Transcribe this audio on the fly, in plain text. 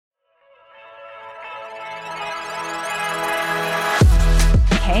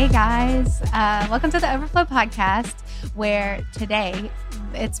Hey guys, welcome to the Overflow Podcast, where today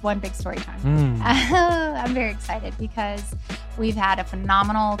it's one big story time. I'm very excited because we've had a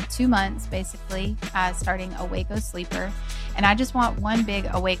phenomenal 2 months, basically, starting Awake O Sleeper. And I just want one big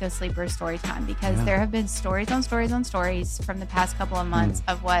Awake O Sleeper story time because there have been stories on stories on stories from the past couple of months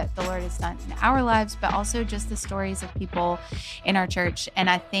of what the Lord has done in our lives, but also just the stories of people in our church. And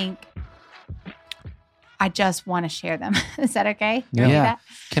I think I just want to share them. Is that okay? Yeah.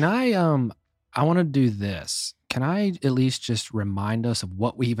 Can I want to do this. Can I at least just remind us of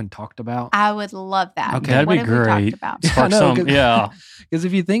what we even talked about? I would love that. Okay. That'd what be have great. we talked about? Because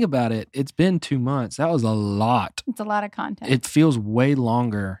if you think about it, it's been 2 months. That was a lot. It's a lot of content. It feels way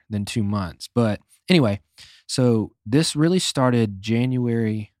longer than 2 months. But anyway, so this really started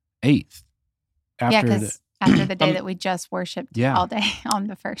January 8th. After the day that we just worshiped all day on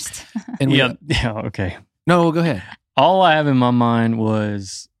the 1st. And okay. No, go ahead. All I have in my mind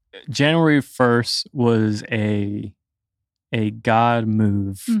was January 1st was a God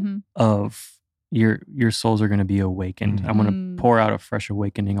move of your souls are going to be awakened. I'm going to pour out a fresh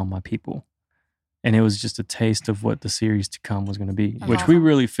awakening on my people. And it was just a taste of what the series to come was going to be, which we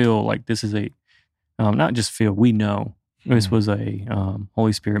really feel like this is a, not just feel, we know this was a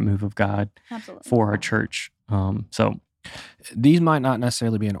Holy Spirit move of God for our church. So these might not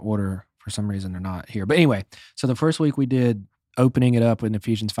necessarily be in order. For some reason, they're not here. But anyway, so the first week we did opening it up in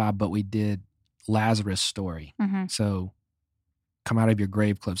Ephesians 5, but we did Lazarus' story. So come out of your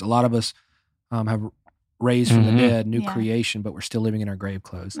grave clothes. A lot of us have raised from the dead, new creation, but we're still living in our grave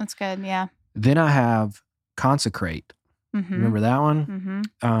clothes. That's good, yeah. Then I have consecrate. Remember that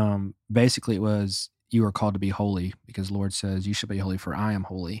one? Basically, it was you are called to be holy because the Lord says you should be holy for I am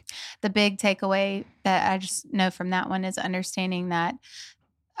holy. The big takeaway that I just know from that one is understanding that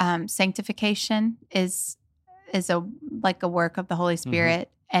sanctification is a work of the Holy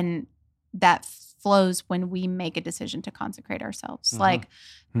Spirit, and that flows when we make a decision to consecrate ourselves. Like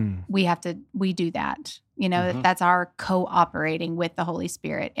we do that. You know, that's our cooperating with the Holy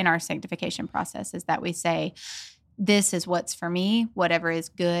Spirit in our sanctification process. Is that we say, this is what's for me, whatever is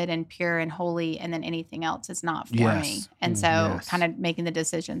good and pure and holy, and then anything else is not for me. And so kind of making the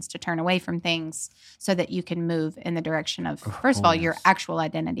decisions to turn away from things so that you can move in the direction of, first of all, your actual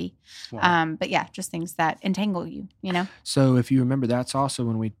identity. Wow. But yeah, just things that entangle you, you know? So if you remember, that's also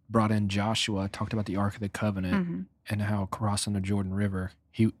when we brought in Joshua, talked about the Ark of the Covenant and how crossing the Jordan River,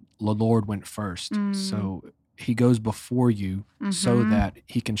 the Lord went first. So he goes before you so that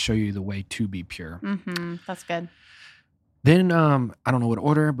he can show you the way to be pure. That's good. Then, I don't know what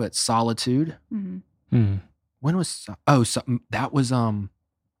order, but solitude. When was, that was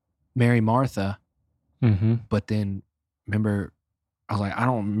Mary Martha. But then, remember, I was like, I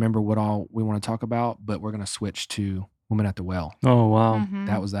don't remember what all we want to talk about, but we're going to switch to Woman at the Well. Oh, wow.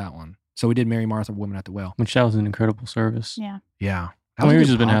 That was that one. So we did Mary Martha, Woman at the Well. Which that was an incredible service. Yeah. We've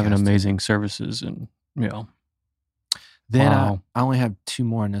just been having amazing services and, Then I only have 2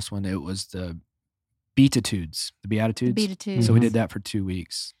 more on this one. It was the Beatitudes. So we did that for 2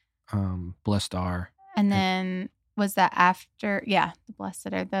 weeks. Blessed are. And then was that after? Yeah, the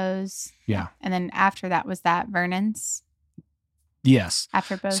blessed are those. Yeah. And then after that was that Vernon's. Yes.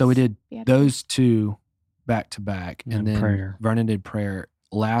 After both. So we did those 2 back to back, and then prayer. Vernon did prayer.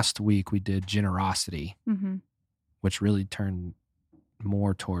 Last week we did generosity, which really turned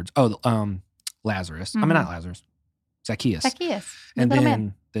more towards Lazarus. I mean, not Lazarus. Zacchaeus. And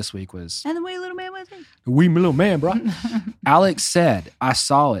then this week was... And the wee little man was me. The wee little man, bro. Alex said, I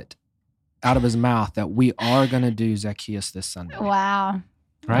saw it out of his mouth that we are going to do Zacchaeus this Sunday. Wow.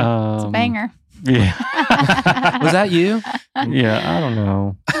 Right? It's a banger. Yeah. Was that you? Yeah, I don't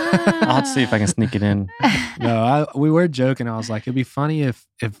know. I'll have to see if I can sneak it in. No, we were joking. I was like, it'd be funny if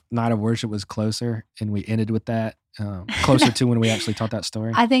Night of Worship was closer and we ended with that, closer to when we actually taught that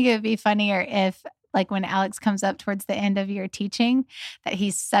story. I think it would be funnier if, like when Alex comes up towards the end of your teaching, that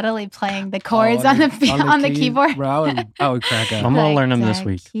he's subtly playing the chords on the keyboard. Bro, I would crack up. I'm going to learn them this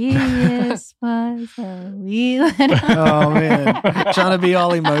week. Zacchaeus was a wee little... Oh, man. Trying to be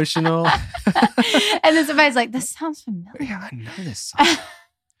all emotional. And then somebody's like, this sounds familiar. Yeah, I know this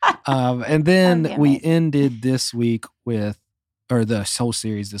song. And then we ended this week with, or the whole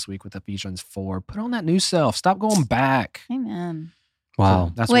series this week with Ephesians 4. Put on that new self. Stop going back. Amen. Wow.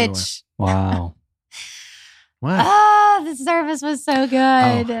 So that's what wow. What? The service was so good.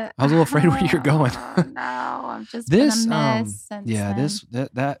 I was a little afraid where you're going. No, I'm just this mess.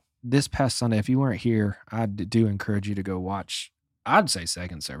 This past Sunday, if you weren't here, I do encourage you to go watch. I'd say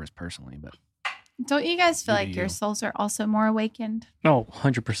second service personally, but don't you guys feel like your souls are also more awakened? Oh,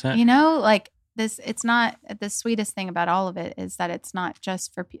 100%. You know, like it's not the sweetest thing about all of it is that it's not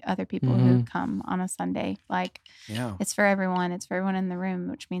just for other people who come on a Sunday. Like, it's for everyone. It's for everyone in the room,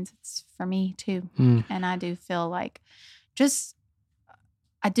 which means it's for me too. And I do feel like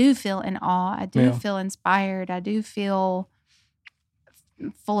I do feel in awe. I do feel inspired. I do feel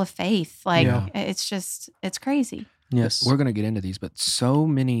full of faith. Like, it's crazy. Yes. We're going to get into these, but so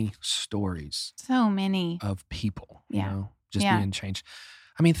many stories. So many. Of people, you know, just being changed.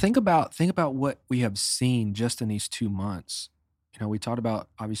 I mean, think about what we have seen just in these 2 months. You know, we talked about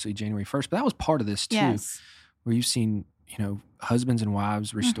obviously January 1st, but that was part of this too, where you've seen, you know, husbands and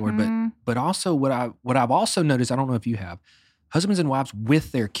wives restored, but also what I've also noticed, I don't know if you have, husbands and wives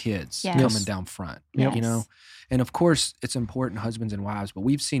with their kids coming down front, you know, and of course it's important, husbands and wives, but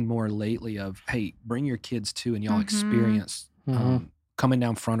we've seen more lately of, hey, bring your kids too, and y'all experience coming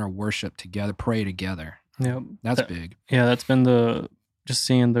down front or worship together, pray together. Yep. That's big. Yeah, that's been just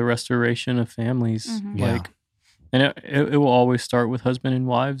seeing the restoration of families. Like, and it will always start with husband and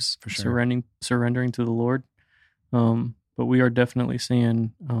wives for sure. surrendering to the Lord. But we are definitely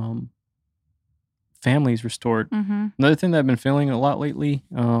seeing families restored. Another thing that I've been feeling a lot lately,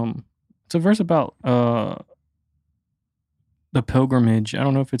 it's a verse about the pilgrimage. I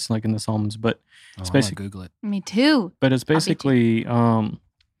don't know if it's like in the Psalms, but it's basically Google it. Me too. But it's basically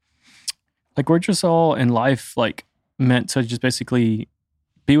like we're just all in life like meant to just basically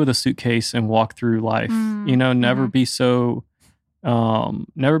be with a suitcase and walk through life. You know, never be so how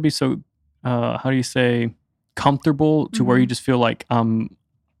do you say, comfortable to where you just feel like I'm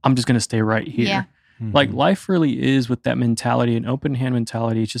just gonna stay right here. Yeah. Like life really is with that mentality, an open hand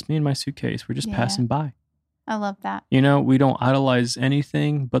mentality. It's just me and my suitcase. We're just passing by. I love that. You know, we don't idolize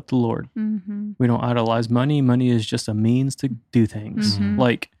anything but the Lord. We don't idolize money. Money is just a means to do things.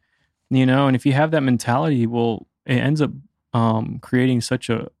 Like, you know, and if you have that mentality, well, it ends up creating such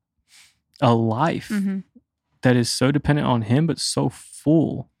a life that is so dependent on Him, but so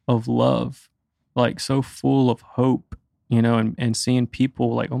full of love, like so full of hope, you know, and seeing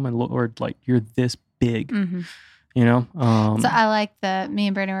people like, oh my Lord, like you're this big, you know? So I like me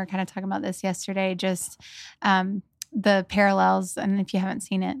and Brandon were kind of talking about this yesterday, just the parallels. And if you haven't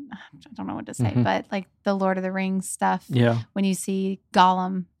seen it, I don't know what to say, but like the Lord of the Rings stuff. Yeah. When you see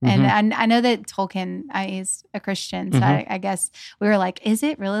Gollum, and I know that Tolkien, he's a Christian. So I guess we were like, is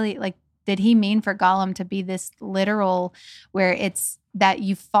it really like, did he mean for Gollum to be this literal where it's that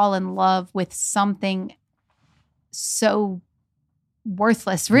you fall in love with something so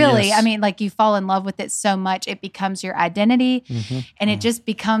worthless, really? Yes. I mean, like you fall in love with it so much, it becomes your identity, and it just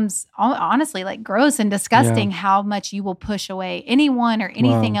becomes honestly like gross and disgusting how much you will push away anyone or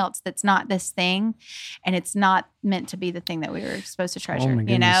anything else that's not this thing, and it's not meant to be the thing that we were supposed to treasure,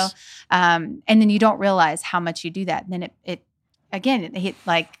 you know? And then you don't realize how much you do that. And then it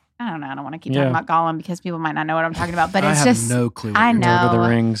like, I don't know. I don't want to keep talking about Gollum because people might not know what I'm talking about, but it's just no clue. I know. Lord of the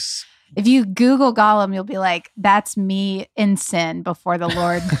Rings. If you Google Gollum, you'll be like, that's me in sin before the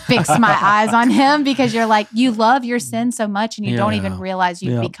Lord fixed my eyes on him, because you're like, you love your sin so much and you don't even realize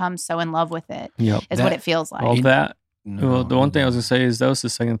you've become so in love with it, is what it feels like. All that. Well, the one thing I was going to say is that was the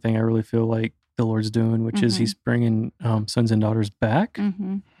second thing I really feel like the Lord's doing, which is He's bringing sons and daughters back.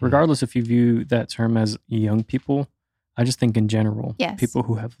 Regardless if you view that term as young people, I just think in general, people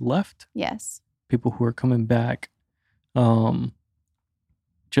who have left, people who are coming back,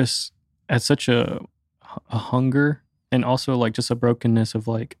 just at such a hunger, and also like just a brokenness of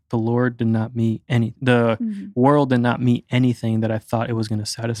like the Lord did not meet world did not meet anything that I thought it was going to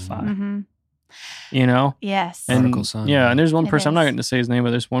satisfy. You know? Yes. And, Prodigal son. Yeah, and there's one person, I'm not going to say his name,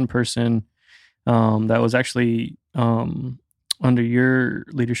 but there's one person that was actually under your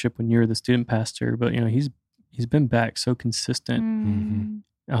leadership when you were the student pastor, but you know, he's been back so consistent.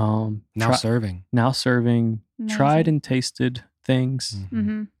 Now serving, Amazing. Tried and tasted things.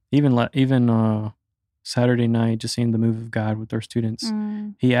 Even Saturday night, just seeing the move of God with our students.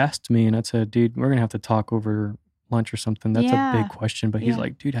 He asked me, and I said, "Dude, we're gonna have to talk over lunch or something." That's a big question. But he's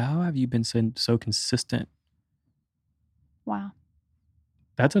like, "Dude, how have you been so consistent?" Wow.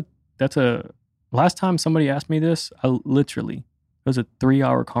 That's a. Last time somebody asked me this, it was a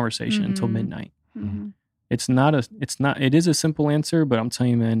 3-hour conversation until midnight. It is a simple answer, but I'm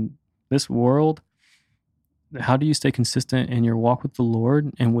telling you, man, this world, how do you stay consistent in your walk with the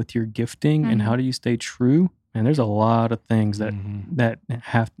Lord and with your gifting, and how do you stay true? And there's a lot of things that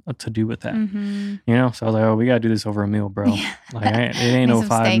have to do with that. You know, so I was like, oh, we got to do this over a meal, bro. Like, it ain't no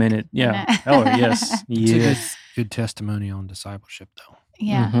 5 minute. Yeah. Oh, yes. It's a good testimony on discipleship, though.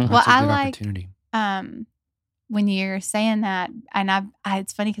 Yeah. Well, That's a good good opportunity. When you're saying that, and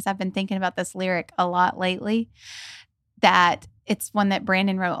it's funny because I've been thinking about this lyric a lot lately, that it's one that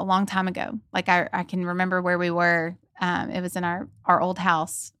Brandon wrote a long time ago. Like I can remember where we were. It was in our old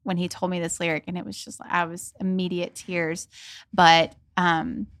house when he told me this lyric, and it was just, I was immediate tears. But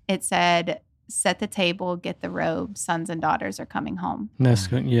it said, "Set the table, get the robe, sons and daughters are coming home." That's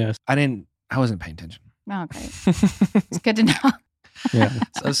good. Yes. I wasn't paying attention. Oh, great. It's good to know. Yeah.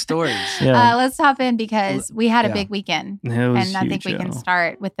 So stories. Yeah. Let's hop in because we had a big weekend, and I think we can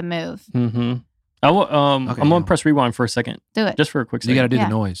start with the move. Mm-hmm. I'm going to press rewind for a second. Do it. Just for a quick second. You got to do the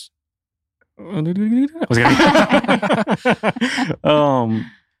noise.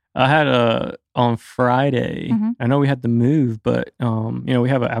 I had on Friday, I know we had the move, but we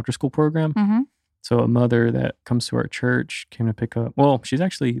have an after school program. Mm-hmm. So a mother that comes to our church came to pick up, well, she's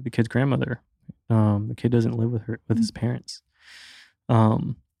actually the kid's grandmother. The kid doesn't live with his parents.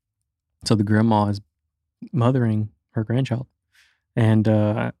 So the grandma is mothering her grandchild,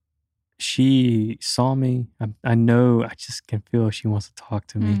 and she saw me. I know, I just can feel she wants to talk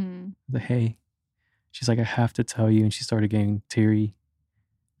to me. Mm-hmm. Like, hey, she's like, I have to tell you. And she started getting teary.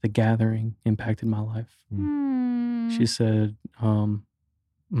 The gathering impacted my life. Mm. She said,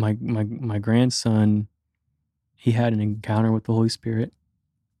 my grandson, he had an encounter with the Holy Spirit,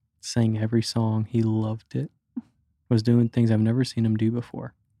 sang every song. He loved it. Was doing things I've never seen him do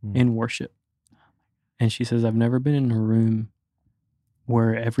before in worship. And she says, I've never been in a room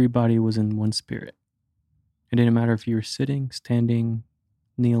where everybody was in one spirit. It didn't matter if you were sitting, standing,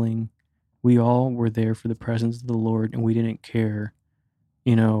 kneeling. We all were there for the presence of the Lord, and we didn't care,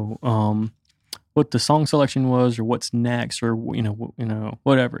 what the song selection was or what's next or,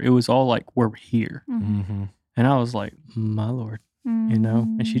 whatever. It was all like, we're here. Mm-hmm. And I was like, my Lord,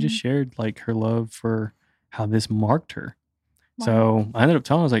 and she just shared like her love for how this marked her. Wow. So I ended up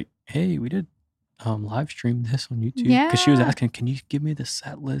telling her, I was like, hey, we did live stream this on YouTube. Because she was asking, can you give me the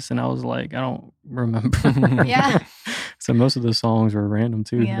set list? And I was like, I don't remember. Yeah. So most of the songs were random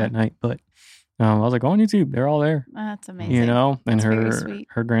too that night. But I was like, go on YouTube. They're all there. That's amazing. And That's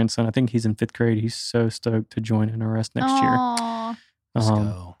her grandson, I think he's in 5th grade. He's so stoked to join NRS next year. Let's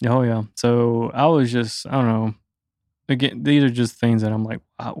go. Oh, yeah. So I was just, I don't know. Again, these are just things that I'm like,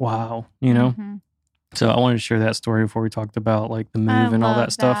 wow, Mm-hmm. So I wanted to share that story before we talked about like the move and all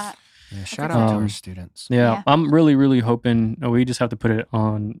that stuff. Yeah, shout out to our students. Yeah, I'm really, really hoping we just have to put it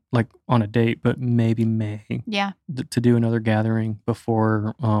on a date, but maybe May. Yeah. To do another gathering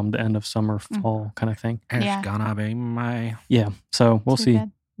before the end of summer, fall kind of thing. It's gonna be May. Yeah, so we'll see.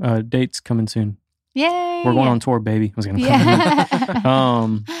 Dates coming soon. Yay! We're going on tour, baby. I was gonna. Yeah.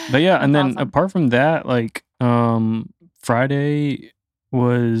 But yeah, and then awesome. Apart from that, like Friday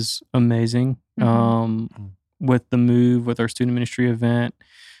was amazing. With the move, with our student ministry event.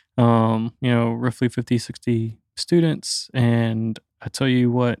 Roughly 50, 60 students. And I tell you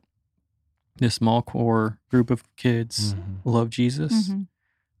what, this small core group of kids love Jesus. Mm-hmm.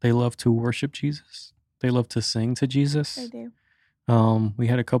 They love to worship Jesus. They love to sing to Jesus. They do. We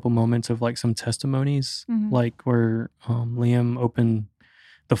had a couple moments of like some testimonies, like where Liam opened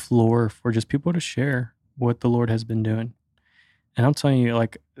the floor for just people to share what the Lord has been doing. And I'm telling you,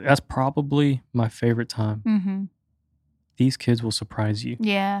 like, that's probably my favorite time. Mm-hmm. These kids will surprise you.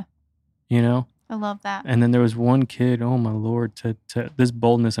 Yeah. I love that. And then there was one kid, oh my Lord, to this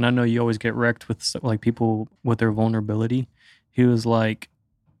boldness. And I know you always get wrecked with like people with their vulnerability. He was like,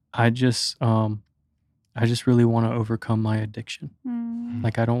 I just really want to overcome my addiction. Mm.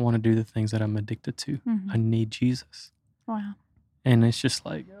 Like, I don't want to do the things that I'm addicted to. Mm-hmm. I need Jesus. Wow. And it's just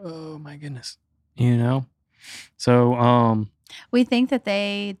like, oh my goodness, So, we think that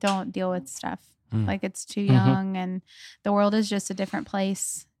they don't deal with stuff. Like it's too young and the world is just a different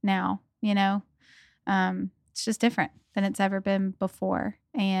place now, it's just different than it's ever been before.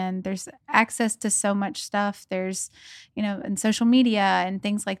 And there's access to so much stuff. There's, and social media and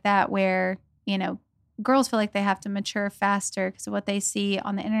things like that where, girls feel like they have to mature faster because of what they see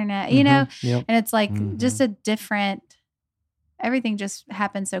on the internet, Yep. and it's like just a different, everything just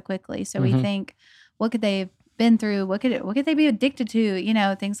happens so quickly. So we think, what could they have been through? What could they be addicted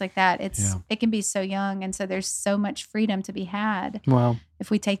to? Things like that. It can be so young. And so there's so much freedom to be had. Wow. If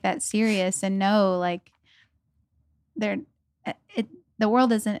we take that serious and know like the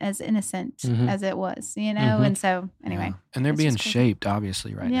world isn't as innocent as it was, And so anyway. And they're being shaped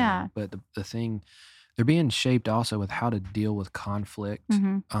obviously right now. But the thing, they're being shaped also with how to deal with conflict,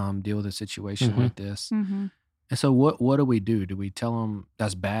 deal with a situation like this. And so what do we do? Do we tell them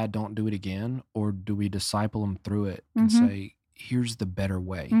that's bad, don't do it again? Or do we disciple them through it and say, here's the better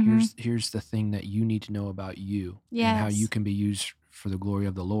way. Here's the thing that you need to know about you and how you can be used for the glory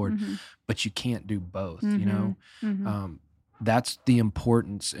of the Lord. But you can't do both, that's the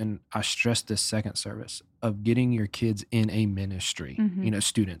importance, and I stressed this second service, of getting your kids in a ministry,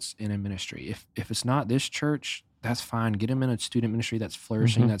 students in a ministry. If it's not this church, that's fine. Get them in a student ministry that's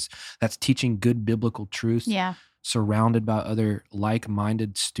flourishing, that's teaching good biblical truth, surrounded by other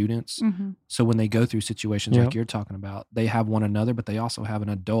like-minded students. So when they go through situations like you're talking about, they have one another, but they also have an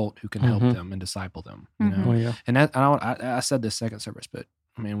adult who can help them and disciple them. You know? And that, I said this second service, but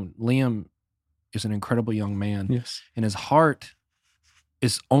I mean, Liam is an incredible young man, and his heart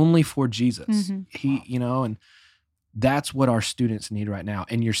is only for Jesus. He, and that's what our students need right now.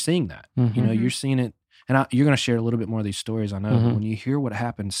 And you're seeing that, you're seeing it. And you're going to share a little bit more of these stories, I know. But when you hear what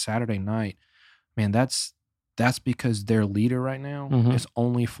happened Saturday night, man, that's because their leader right now is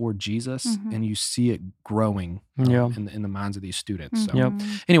only for Jesus, and you see it growing in the minds of these students. So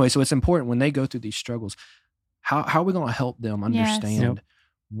anyway, so it's important when they go through these struggles, how are we going to help them understand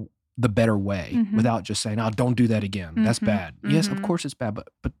the better way without just saying, "Oh, don't do that again. That's bad." Yes, of course it's bad,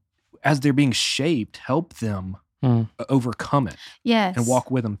 but as they're being shaped, help them overcome it. Yes. And walk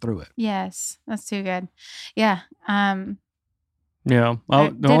with them through it. Yes. That's too good. Yeah. Yeah.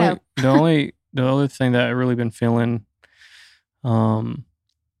 Well, the other thing that I've really been feeling, I've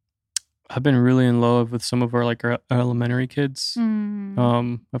been really in love with some of our our elementary kids.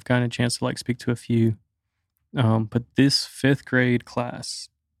 I've gotten a chance to speak to a few. But this 5th grade class,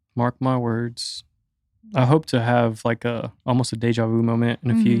 mark my words, I hope to have almost a deja vu moment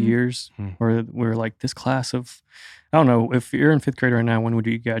in a few years where we're this class of, I don't know, if you're in 5th grade right now, when would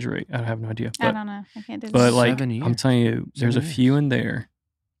you graduate? I have no idea. But, I don't know. I can't do this. But 7 years. I'm telling you, there's a few in there.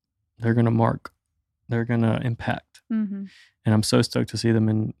 They're going to mark. They're going to impact. And I'm so stoked to see them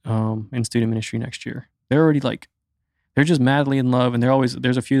in student ministry next year. They're already they're just madly in love, and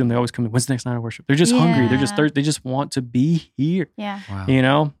there's a few of them, they always come in, when's the next night of worship? They're just hungry. They're just thirsty. They just want to be here. Yeah.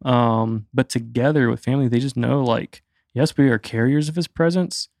 Wow. But together with family, they just know yes, we are carriers of his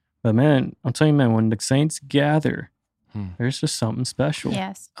presence, but man, I'm telling you, man, when the saints gather, there's just something special.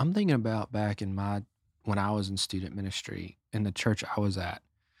 Yes. I'm thinking about back in when I was in student ministry in the church I was at,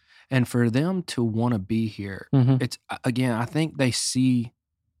 and for them to want to be here, it's, again, I think they see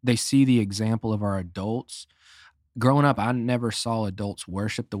the example of our adults. Growing up, I never saw adults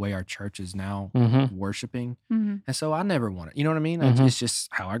worship the way our church is now worshiping. And so I never wanted, you know what I mean? It's just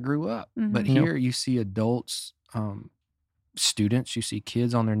how I grew up. But here you see adults, students, you see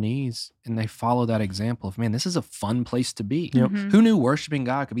kids on their knees, and they follow that example of, man, this is a fun place to be. Who knew worshiping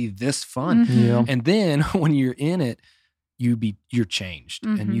God could be this fun? And then when you're in it, you're changed,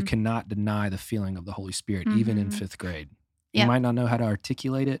 and you cannot deny the feeling of the Holy Spirit, even in 5th grade. You might not know how to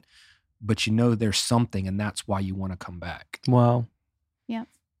articulate it, but there's something, and that's why you want to come back. Wow. Yeah.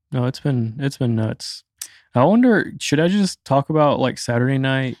 No, it's been nuts. I wonder, should I just talk about Saturday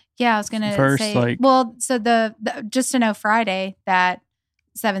night? Yeah, I was going to say, so the just to know, Friday, that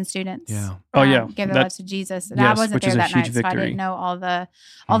 7 students gave their lives to Jesus. And I wasn't there that night, so I didn't know all the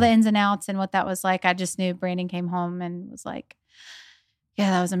ins and outs and what that was like. I just knew Brandon came home and was like, yeah,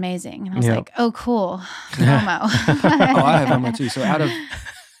 that was amazing. And I was like, oh, cool. Homo. I have homo too. So out of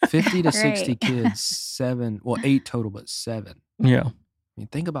 50 to 60 kids, 8 total, but 7. Yeah. I mean,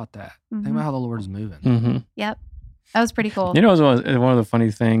 think about that. Think about how the Lord is moving. Yep. That was pretty cool. It was one of the funny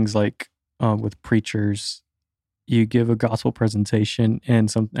things, with preachers, you give a gospel presentation and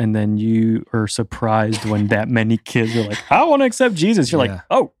then you are surprised when that many kids are like, I want to accept Jesus. You're like,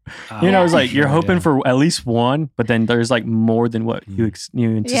 oh, it's you're hoping for at least one, but then there's more than what you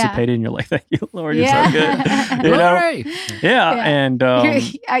anticipated, and you're like, thank you, Lord, you're so good. Yeah. And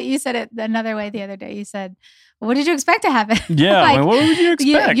you said it another way the other day. You said, what did you expect to happen? Yeah, what would you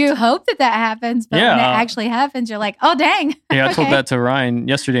expect? You hope that happens, but when it actually happens, you're like, oh, dang. Yeah, I told that to Ryan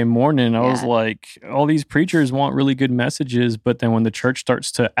yesterday morning. I was like, all these preachers want really good messages, but then when the church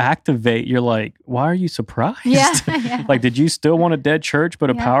starts to activate, you're like, why are you surprised? Yeah. Did you still want a dead church, but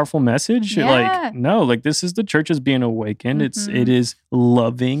a powerful message? Yeah. No, this is the church is being awakened. It is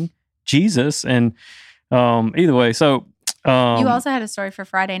loving Jesus. And either way, so. You also had a story for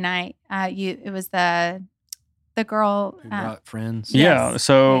Friday night. It was the girl who brought friends. Yeah.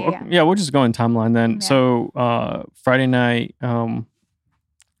 So we'll just go in timeline then. Yeah. So Friday night, one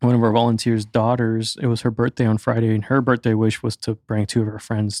of our volunteers' daughters, it was her birthday on Friday, and her birthday wish was to bring 2 of her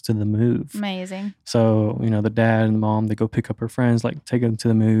friends to the move. Amazing. So, the dad and the mom, they go pick up her friends, take them to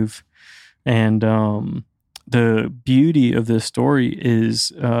the move. And the beauty of this story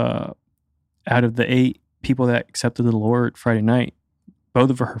is out of the 8 people that accepted the Lord Friday night,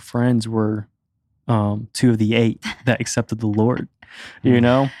 both of her friends were 2 of the 8 that accepted the Lord,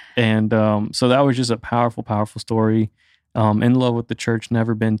 And so that was just a powerful, powerful story. In love with the church,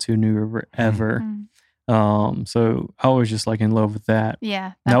 never been to New River ever. So I was just like in love with that.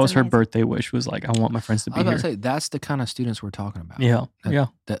 Yeah. That was amazing. her birthday wish, was like, I want my friends to be I was here. about to say, that's the kind of students we're talking about. Yeah.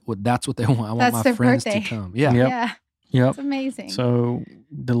 That's what they want. I want That's my their friends birthday. to come. Yeah. Yep. Yeah. Yep. It's amazing. So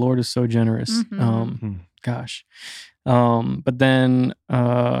the Lord is so generous. Mhm. Gosh. But then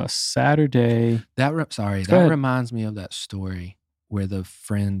Saturday. That Go ahead. reminds me of that story where the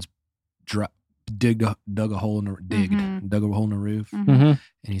friends dug a hole in the roof, Mhm. Mm-hmm. and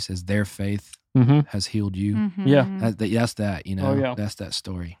he says their faith Mm-hmm. has healed you. Mhm. Yeah. That's that. You know. Oh, yeah. That's that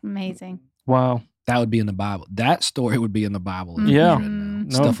story. Amazing. Wow. That would be in the Bible. That story would be in the Bible. if it was Yeah. written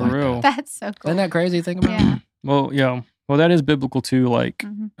now. No, Stuff for like real. that. That's so cool. Isn't that crazy to think about? Yeah. Well, yeah. Well, that is biblical too. Like,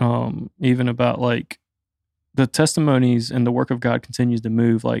 Mhm. even about like the testimonies and the work of God continues to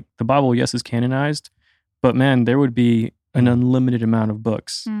move. Like the Bible, yes, is canonized, but man, there would be an unlimited amount of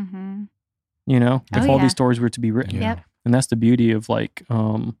books. Mhm. You know, if Oh, all yeah. these stories were to be written. Yeah. Yep. And that's the beauty of like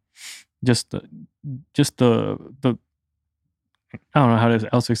just the I don't know how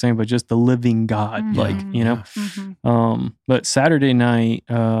else to explain, but just the living God, Mhm. like, you know. Mhm. But Saturday night,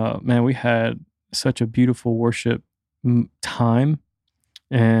 man, we had such a beautiful worship time.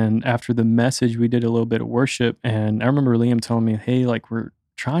 And after the message, we did a little bit of worship. And I remember Liam telling me, hey, like, we're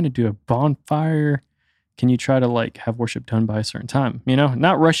trying to do a bonfire. Can you try to like have worship done by a certain time? You know,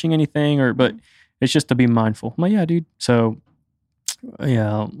 not rushing anything, but it's just to be mindful. I'm like, yeah, dude. So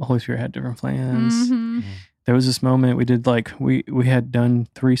yeah, Holy Spirit had different plans. Mhm. There was this moment we did like, we had done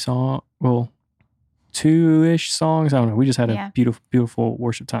 2-ish songs. I don't know. We just had Yeah. a beautiful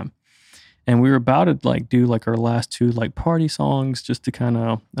worship time. And we were about to like do like our last 2 like party songs just to kind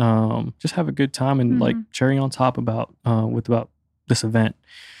of just have a good time and like cherry on top about this event.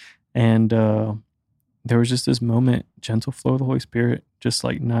 And there was just this moment, gentle flow of the Holy Spirit, just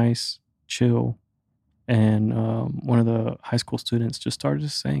like nice, chill. And one of the high school students just started to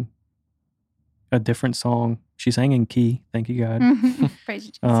sing a different song. She sang in key. Thank you, God. Praise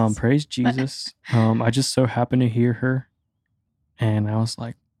Jesus. Praise Jesus. I just so happened to hear her, and I was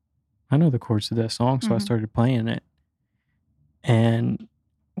like, I know the chords to that song, so I started playing it. And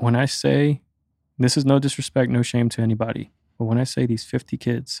when I say, this is no disrespect, no shame to anybody, but when I say these 50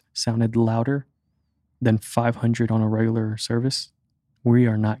 kids sounded louder than 500 on a regular service, we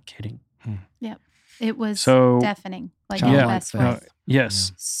are not kidding. Yep. It was So deafening. Like Childlike in the best way. faith.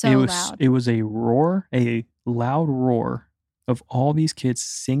 Yes. So loud. It was a roar, a loud roar of all these kids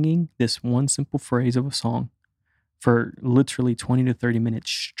singing this one simple phrase of a song for literally 20 to 30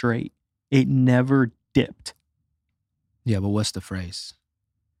 minutes straight. It never dipped. Yeah, but what's the phrase?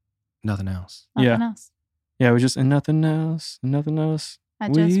 Nothing else. Nothing else. Yeah, it was just, and nothing else, nothing else. I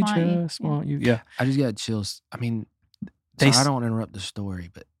We just just want you. want you. Yeah. I just got chills. I mean, They I don't want to interrupt the story,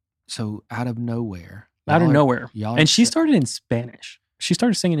 but so out of nowhere. Out of nowhere. Y'all And she started in Spanish. She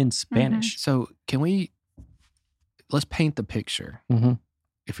started singing in Mm-hmm. Spanish. So let's paint the picture. Mm-hmm.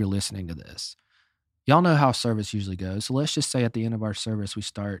 If you're listening to this, y'all know how service usually goes. So let's just say at the end of our service, we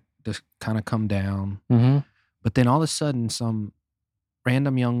start to kind of come down, Mm-hmm. but then all of a sudden, some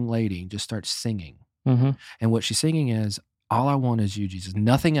random young lady just starts singing. Mm-hmm. And what she's singing is, all I want is you, Jesus,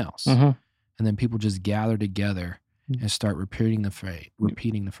 nothing else. Mm-hmm. And then people just gather together and start repeating the phrase.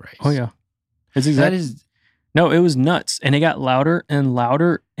 Oh, yeah. It's That exactly. is, No, it was nuts. And it got louder and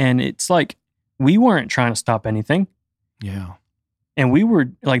louder. And it's like, we weren't trying to stop anything. yeah. And we were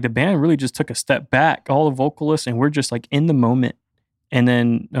like, the band really just took a step back, all the vocalists, and we're just like in the moment. And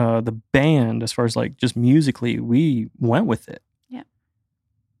then the band, as far as like just musically, we went with it. Yeah.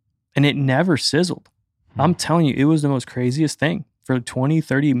 And it never sizzled. I'm telling you, it was the most craziest thing. For 20,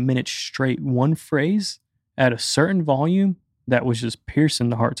 30 minutes straight, one phrase at a certain volume that was just piercing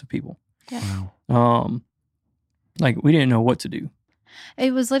the hearts of people. Yeah. Wow. Like we didn't know what to do.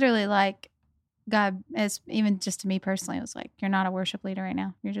 It was literally like God, as even just to me personally, it was like, you're not a worship leader right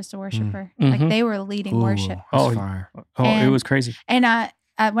now. You're just a worshiper. Mhm. Like they were leading Ooh, worship. that's Oh, fire. Oh, it And- was crazy. And I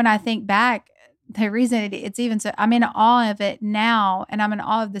when I think back, the reason it's even so, I'm in awe of it now, and I'm in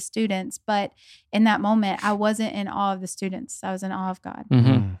awe of the students. But in that moment, I wasn't in awe of the students. I was in awe of God.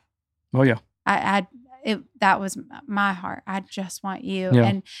 Mm-hmm. Mm. Oh yeah. That was my heart. I just want you. Yeah.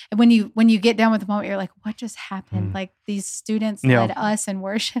 And when you get done with the moment, you're like, what just happened? Mm. Like these students Yeah. led us in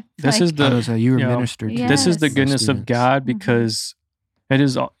worship. This Like, is the I was you were you know, ministered to. this is the Yes. goodness of Students. God Mhm. because it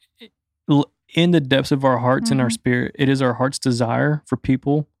is in the depths of our hearts and our Mhm. spirit. It is our heart's desire for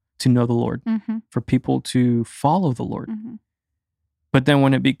people to know the Lord, Mhm, for people to follow the Lord. mhm. But then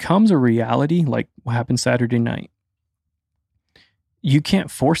when it becomes a reality, like what happened Saturday night, you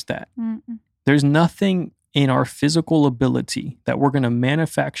can't force that. Mm-mm. There's nothing in our physical ability that we're going to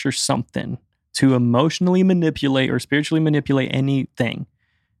manufacture something to emotionally manipulate or spiritually manipulate anything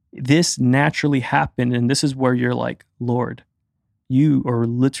this naturally happened. And this is where you're like, Lord, you are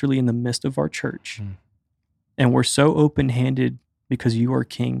literally in the midst of our church. Mm. And we're so open-handed because you are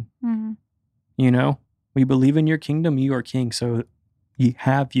king. Mm-hmm. You know, we believe in your kingdom. You are king. So you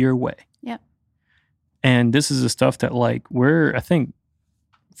have your way. Yep. And this is the stuff that like I think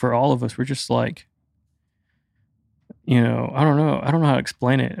for all of us, we're just like, you know, I don't know how to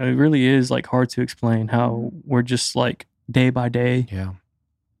explain it. It really is like hard to explain how we're just like day by day. Yeah.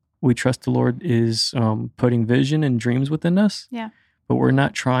 We trust the Lord is putting vision and dreams within us. Yeah. But we're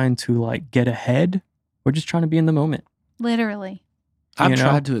not trying to like get ahead. We're just trying to be in the moment. Literally. I've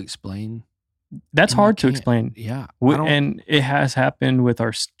tried to explain. That's hard to explain. Yeah. And it has happened with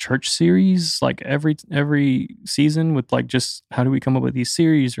our church series, like every season with like just how do we come up with these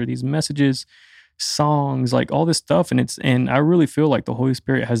series or these messages, songs, like all this stuff. And I really feel like the Holy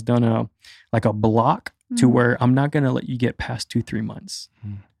Spirit has done a block to where I'm not going to let you get past 2-3 months.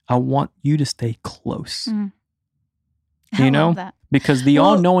 Mm. I want you to stay close. Mm. You know, that. Because the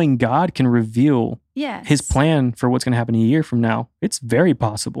all-knowing God can reveal his plan for what's going to happen a year from now. It's very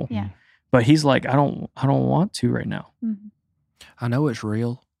possible. Yeah. But he's like, I don't want to right now. Mm-hmm. I know it's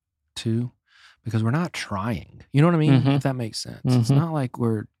real too, because we're not trying. You know what I mean? If that makes sense. It's not like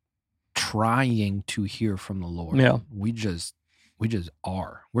we're trying to hear from the Lord. Yeah. We just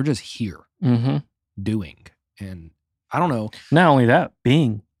are. We're just here doing. And I don't know. Not only that,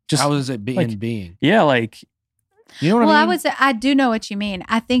 being. Just how is it being? Yeah, like, you know what I mean? I do know what you mean.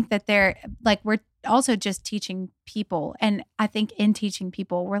 I think that we're also just teaching people. And I think in teaching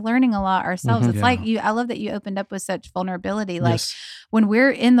people, we're learning a lot ourselves. It's like I love that you opened up with such vulnerability. Like when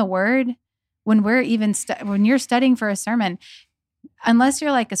we're in the Word, when we're even, when you're studying for a sermon, unless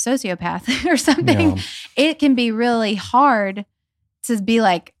you're like a sociopath or something, it can be really hard to be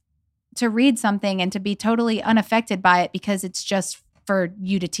like, to read something and to be totally unaffected by it because it's just for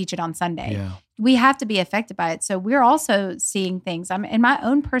you to teach it on Sunday. Yeah. We have to be affected by it. So we're also seeing things. I'm in my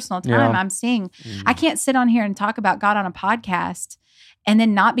own personal time. I'm seeing, I can't sit on here and talk about God on a podcast and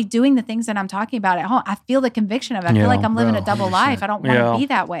then not be doing the things that I'm talking about at home. I feel the conviction of it. I feel like I'm living a double 100%. Life. I don't want to be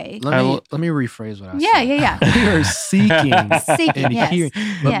that way. Let me rephrase what I said. Yeah. We are seeking and hearing.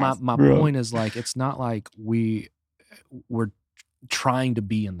 But my point is like, it's not like we're trying to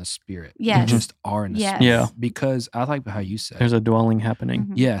be in the Spirit. Yes. We just are in the Spirit. Yeah. Because I like how you said there's a dwelling happening.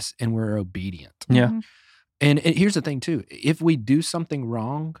 Mm-hmm. Yes. And we're obedient. Yeah. Mm-hmm. And here's the thing too. If we do something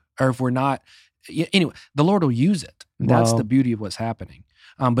wrong or if we're not, anyway, the Lord will use it. That's the beauty of what's happening.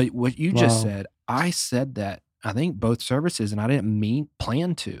 But what you just said, I said that I think both services and I didn't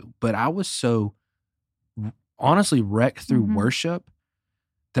plan to, but I was so honestly wrecked through worship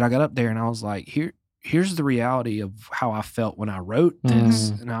that I got up there and I was like, here's the reality of how I felt when I wrote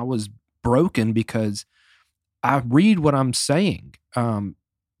this. And I was broken because I read what I'm saying.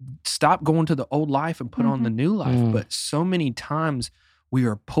 Stop going to the old life and put on the new life. But so many times we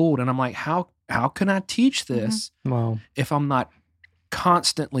are pulled and I'm like, how can I teach this if I'm not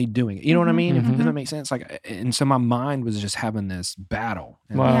constantly doing it? You know what I mean? Does that make sense? Like, and so my mind was just having this battle.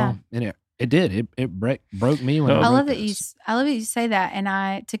 And, and it did. It broke me when I love that you say that.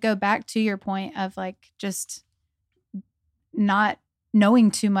 And to go back to your point of like just not knowing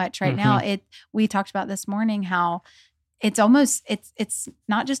too much right now. We talked about this morning how it's almost it's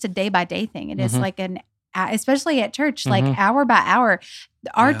not just a day by day thing. It is like especially at church, like hour by hour.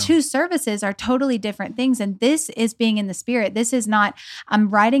 Our two services are totally different things. And this is being in the Spirit. This is not,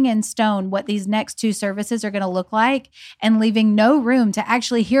 I'm writing in stone what these next two services are going to look like and leaving no room to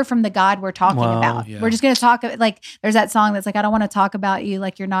actually hear from the God we're talking about. Yeah. We're just going to talk, like there's that song that's like, I don't want to talk about you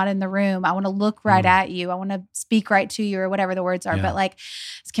like you're not in the room. I want to look right at you. I want to speak right to you or whatever the words are. But like,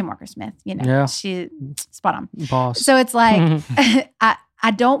 it's Kim Walker-Smith, she spot on. Boss. So it's like,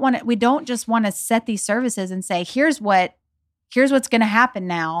 we don't just want to set these services and say, here's what's going to happen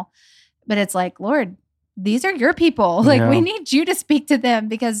now. But it's like, Lord, these are your people. Like we need you to speak to them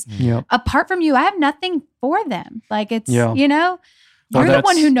because apart from you, I have nothing for them. Like it's, you're the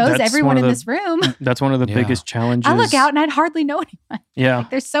one who knows everyone in this room. That's one of the biggest challenges. I look out and I'd hardly know anyone. Yeah. Like,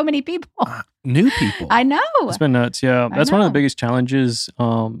 there's so many people. New people. I know. It's been nuts. Yeah. That's one of the biggest challenges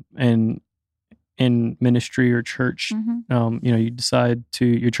in ministry or church. You decide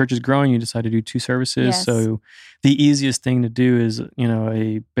your church is growing, you decide to do two services. Yes. So the easiest thing to do is,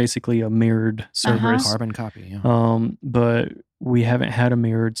 basically a mirrored service. Carbon copy. Yeah. But we haven't had a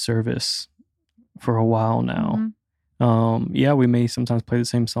mirrored service for a while now. We may sometimes play the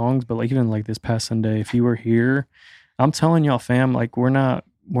same songs, but like even like this past Sunday, if you were here, I'm telling y'all, fam, like we're not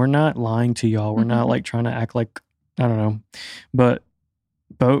lying to y'all. We're not like trying to act like, I don't know, but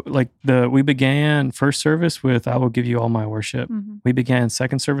we began first service with "I will give you all my worship." Mm-hmm. We began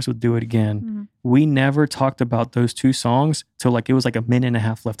second service with "Do It Again." Mm-hmm. We never talked about those two songs till like it was like a minute and a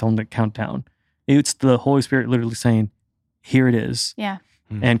half left on the countdown. It's the Holy Spirit literally saying, "Here it is." Yeah.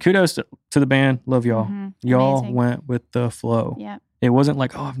 Mm-hmm. And kudos to the band. Love y'all. Mm-hmm. Y'all Amazing. went with the flow. Yeah. It wasn't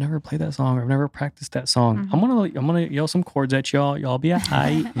like, oh, I've never played that song or I've never practiced that song. Mm-hmm. I'm gonna yell some chords at y'all. Y'all be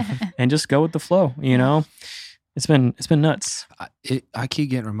alright, and just go with the flow. You know, it's been nuts. I keep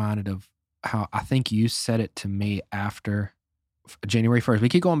getting reminded of how I think you said it to me after January 1st. We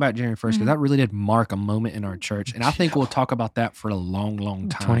keep going back to January 1st because that really did mark a moment in our church, and I think we'll talk about that for a long, long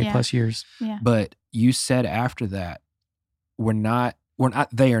time, 20 plus years. Yeah. But you said after that, we're not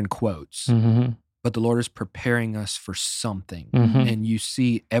there in quotes. Mm-hmm. But the Lord is preparing us for something. Mm-hmm. And you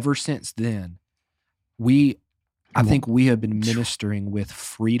see, ever since then, I think we have been ministering with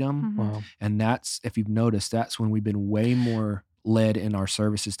freedom. Mm-hmm. Wow. And that's, if you've noticed, that's when we've been way more led in our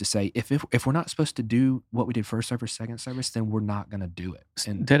services to say, if we're not supposed to do what we did first service, second service, then we're not going to do it.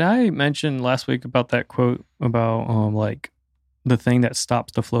 And did I mention last week about that quote about like the thing that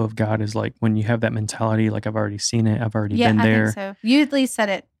stops the flow of God is like when you have that mentality, like I've already seen it, I've already been there. I think so. You at least said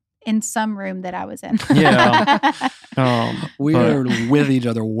it in some room that I was in. Yeah. We are with each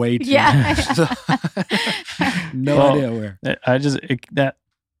other way too much. So, idea where. I just,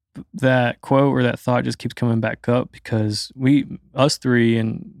 that quote or that thought just keeps coming back up because us three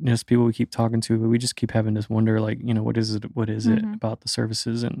and just people we keep talking to, we just keep having this wonder, like, you know, what is it about the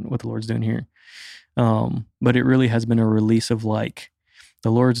services and what the Lord's doing here? But it really has been a release of like, the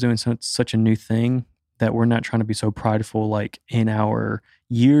Lord's doing such a new thing that we're not trying to be so prideful, like in our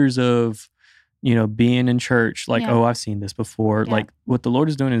years of, you know, being in church, like, oh, I've seen this before. Yeah. Like what the Lord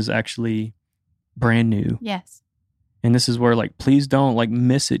is doing is actually brand new. Yes. And this is where like, please don't like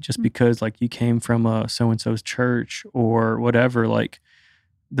miss it just because like you came from a so-and-so's church or whatever. Like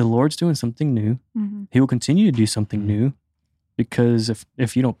the Lord's doing something new. Mm-hmm. He will continue to do something new because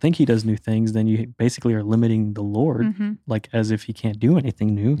if you don't think he does new things, then you basically are limiting the Lord, like as if he can't do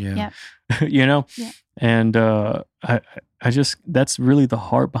anything new. Yeah. You know? Yeah. And I just, that's really the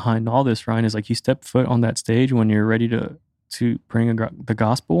heart behind all this, Ryan, is like you step foot on that stage when you're ready to bring the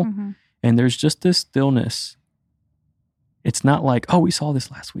gospel and there's just this stillness. It's not like, oh, we saw this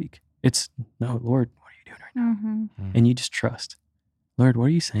last week. It's, no, Lord, what are you doing right now? And you just trust. Lord, what are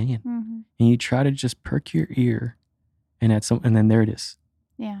you saying? And you try to just perk your ear and then there it is.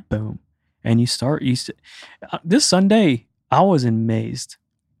 Yeah. Boom. And this Sunday, I was amazed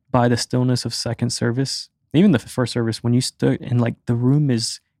by the stillness of second service. Even the first service, when you stood and like the room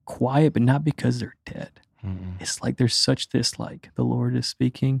is quiet, but not because they're dead. It's like there's such this, like the Lord is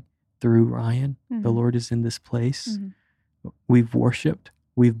speaking through Ryan. The Lord is in this place. We've worshiped.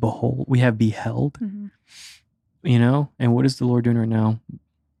 We have beheld. You know? And what is the Lord doing right now?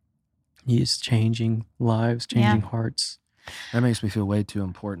 He is changing lives, changing hearts. That makes me feel way too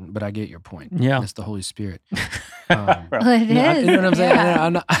important, but I get your point. Yeah. It's the Holy Spirit. Well, it is. You know what I'm saying?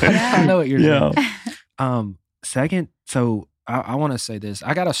 Yeah. I know what you're saying. Yeah. Second, so I want to say this.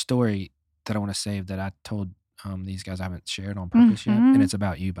 I got a story that I want to save that I told these guys I haven't shared on purpose yet. And it's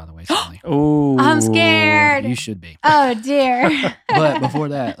about you, by the way, Sally. Oh, I'm scared. You should be. Oh, dear. But before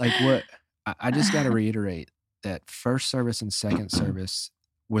that, like what I just got to reiterate that first service and second service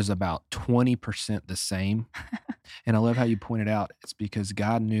was about 20% the same. And I love how you pointed out it's because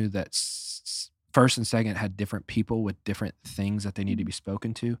God knew that first and second had different people with different things that they need to be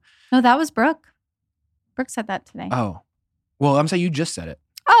spoken to. No, that was Brooke. Brooke said that today. Oh, well, I'm saying you just said it.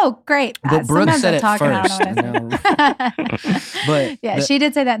 Oh, great. But Brooke said it first. But yeah, she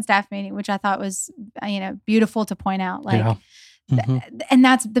did say that in staff meeting, which I thought was, beautiful to point out. Like, and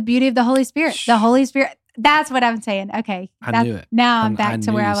that's the beauty of the Holy Spirit. The Holy Spirit. That's what I'm saying. Okay. I knew it. Now I'm back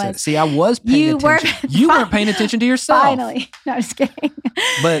to where I was. See, I was paying attention. You weren't paying attention to yourself. Finally. No, I'm just kidding.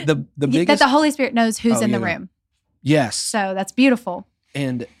 But the biggest... That the Holy Spirit knows who's in the room. Yes. So that's beautiful.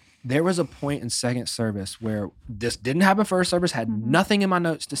 And there was a point in second service where this didn't happen first service, had nothing in my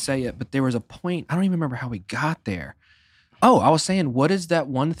notes to say it, but there was a point, I don't even remember how we got there. Oh, I was saying, what is that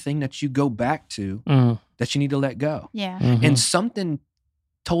one thing that you go back to that you need to let go? Yeah. And something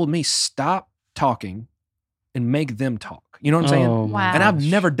told me, stop talking and make them talk. You know what I'm saying? Wow. And I've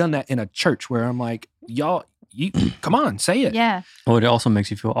never done that in a church where I'm like, y'all, you come on, say it. Yeah. Well, it also makes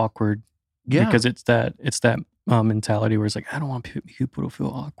you feel awkward. Yeah. Because it's that mentality where it's like, I don't want people to feel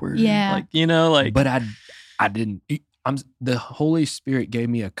awkward. Yeah. Like, But I didn't. The Holy Spirit gave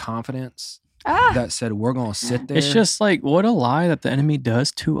me a confidence that said, we're going to sit there. It's just like, what a lie that the enemy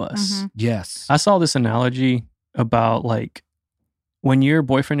does to us. Yes. I saw this analogy about like when you're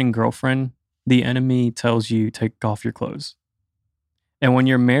boyfriend and girlfriend, the enemy tells you take off your clothes. And when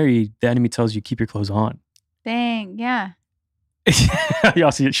you're married, the enemy tells you keep your clothes on. Dang, yeah.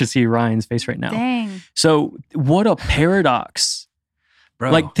 Y'all should see Ryan's face right now. Dang. So what a paradox.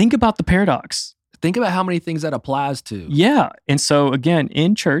 Bro. Like, think about the paradox. Think about how many things that applies to. Yeah. And so again,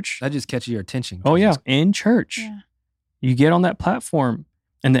 in church. That just catches your attention. Oh yeah. In church. Yeah. You get on that platform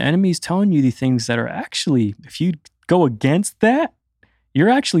and the enemy's telling you the things that are actually, if you go against that, you're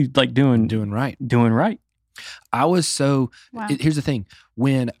actually like doing right. Doing right. I was so, Wow. Here's the thing.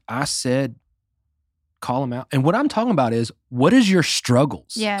 When I said, call them out. And what I'm talking about is, what is your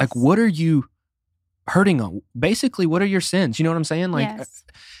struggles? Yes. Like, what are you hurting on? Basically, what are your sins? You know what I'm saying? Like, Yes.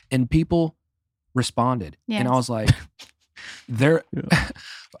 and people responded. Yes. And I was like, they're,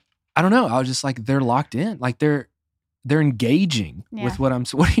 I don't know. I was just like, they're locked in. Like they're engaging with what I'm,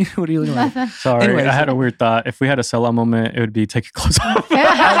 what are you looking like? Sorry, Anyways, I had a weird thought. If we had a sellout moment, it would be take your clothes off.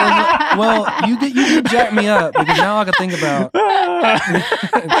 Well, you did jack me up because now I can think about.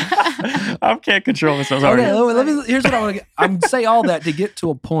 I can't control myself. Sorry. Okay, here's what I want to get. I'm say all that to get to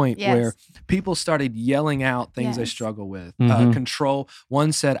a point Yes. where people started yelling out things they Yes. struggle with. Mhm. Control.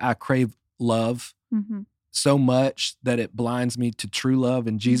 One said, I crave love Mm-hmm. so much that it blinds me to true love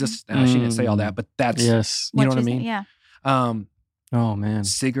and Jesus. Now, she didn't say all that, but that's, Yes. you know what I mean? Yeah. Oh man,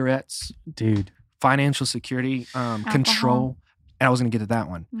 Cigarettes, dude. financial security, control. And I was going to get to that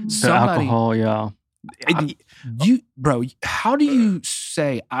one. Mhm. The Somebody- alcohol, yeah. Bro, how do you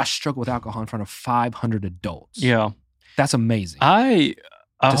say I struggle with alcohol in front of 500 adults? Yeah. That's amazing. I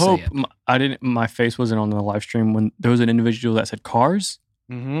To say hope it. my face wasn't on the live stream when there was an individual that said cars.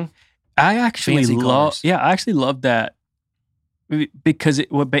 Mm-hmm. I actually Fancy love, cars. I actually love that because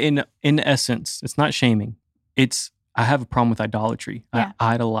but in essence, it's not shaming. It's, I have a problem with idolatry. Yeah.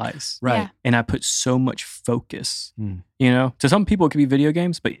 I idolize. Right. Yeah. And I put so much focus, Mm. you know, to some people it could be video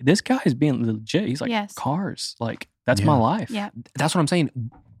games, but this guy is being legit. He's like, Yes. cars, like that's Yeah. my life. Yeah. That's what I'm saying.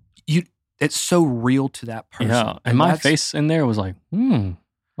 It's so real to that person. Yeah. And my that's- face in there was like, I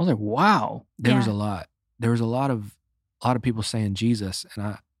was like, wow. There was Yeah. a lot. There was a lot of people saying Jesus, and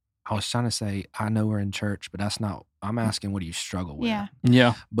I was trying to say, I know we're in church, but that's not. I'm asking, what do you struggle with? Yeah.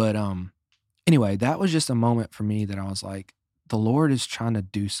 Yeah. But anyway, that was just a moment for me that I was like, the Lord is trying to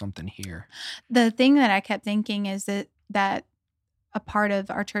do something here. The thing that I kept thinking is that a part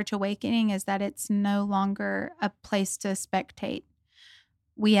of our church awakening is that it's no longer a place to spectate.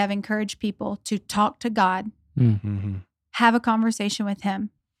 We have encouraged people to talk to God, Mm-hmm. have a conversation with him,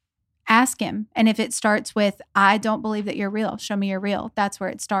 ask him. And if it starts with, I don't believe that you're real, show me you're real, that's where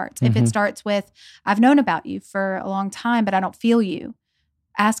it starts. If it Mhm. starts with, I've known about you for a long time, but I don't feel you,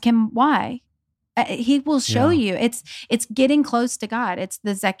 ask him why. He will show you. It's getting close to God. It's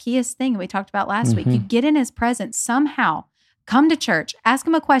the Zacchaeus thing we talked about last week. You get in his presence somehow, come to church, ask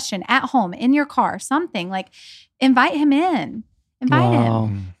him a question at home, in your car, something like invite him in. Invite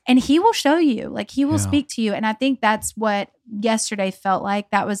him. And he will show you, like he will speak to you. And I think that's what yesterday felt like.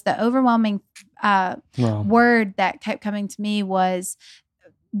 That was the overwhelming word that kept coming to me was,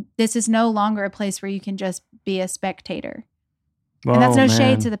 this is no longer a place where you can just be a spectator. And that's no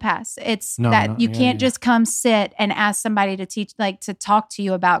shade to the past. It's you can't just come sit and ask somebody to teach, like to talk to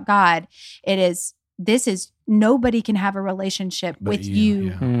you about God. This is nobody can have a relationship with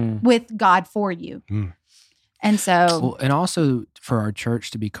you, with God for you. And so, and also for our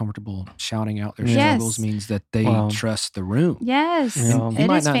church to be comfortable shouting out their Yes. struggles means that they trust the room. yes, Yeah. You it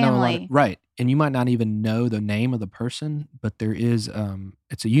might is not know a lot family. right. And you might not even know the name of the person, but there is,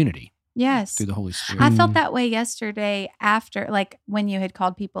 it's a unity Yes. through the Holy Spirit. I felt that way yesterday after, like when you had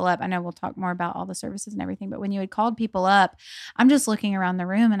called people up. I know we'll talk more about all the services and everything, but when you had called people up, I'm just looking around the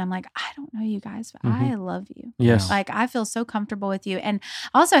room and I'm like, I don't know you guys, but I love you. Yes. Like I feel so comfortable with you. And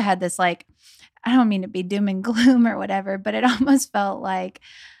I also had this, like, I don't mean to be doom and gloom or whatever, but it almost felt like,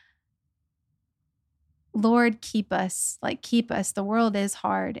 Lord, keep us. The world is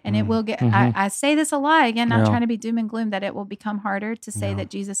hard and it will get, I say this a lot, again, not trying to be doom and gloom, that it will become harder to say that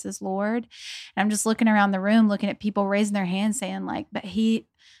Jesus is Lord. And I'm just looking around the room, looking at people raising their hands saying like, but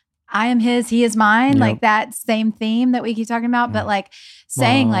I am his, he is mine. Like that same theme that we keep talking about, but like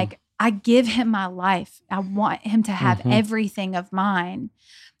saying like, I give him my life. I want him to have everything of mine.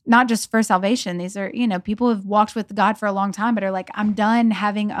 Not just for salvation. These are, people who have walked with God for a long time, but are like, I'm done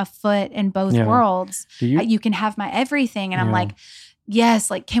having a foot in both worlds. You can have my everything. And I'm like, yes,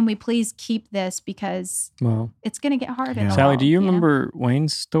 like, can we please keep this? Because it's going to get hard. In the Sally, world, do you remember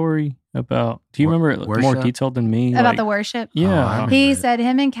Wayne's story about? Do you remember worship? More detailed than me? About the worship? Yeah. He said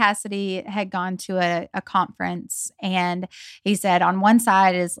him and Cassidy had gone to a conference, and he said on one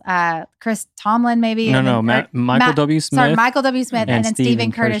side is Chris Tomlin, maybe. Michael W. Smith. Sorry, Michael W. Smith, and then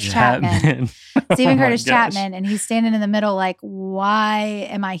Stephen Curtis Chapman. Stephen Curtis Chapman, and he's standing in the middle like, why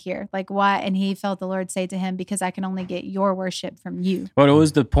am I here? Like, why? And he felt the Lord say to him, because I can only get your worship from you. But it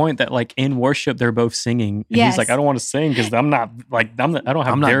was the point that like in worship, they're both singing. And he's like, I don't want to sing because I don't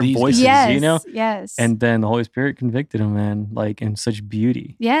have their voices, yes, you know? Yes. And then the Holy Spirit convicted him, man, like in such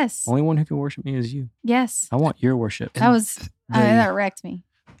beauty. Yes. Only one who can worship me is you. Yes. I want your worship. That wrecked me.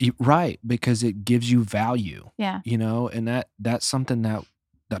 Right. Because it gives you value. Yeah. You know, and that's something that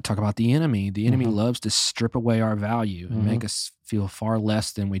talk about the enemy. The enemy loves to strip away our value and make us feel far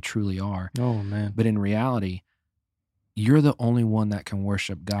less than we truly are. Oh, man. But in reality, you're the only one that can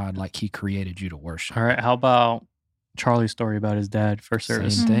worship God like he created you to worship. All right. How about Charlie's story about his dad first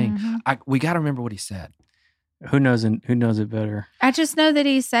service? Same thing. We got to remember what he said. Who knows it better? I just know that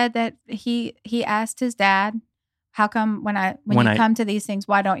he said that he asked his dad, how come when you come to these things,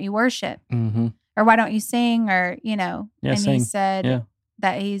 why don't you worship? Mm-hmm. Or why don't you sing? Or, you know, and sing. he said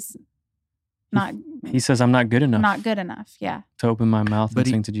that he's not. He says, I'm not good enough. Not good enough, yeah. To open my mouth and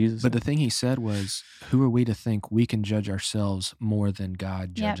sing to Jesus. But the thing he said was, who are we to think we can judge ourselves more than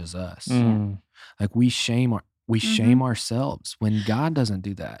God judges us? Like we shame ourselves when God doesn't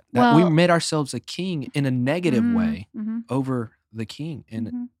do that. We made ourselves a king in a negative way over the king.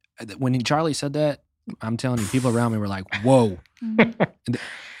 And when Charlie said that, I'm telling you, people around me were like, whoa.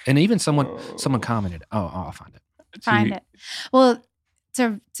 And even someone commented, I'll find it. Find it. Well,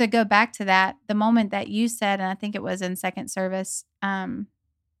 to go back to that, the moment that you said, and I think it was in second service, God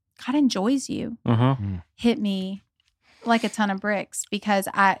enjoys you, hit me like a ton of bricks, because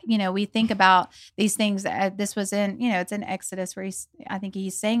we think about these things. This was in, it's in Exodus where I think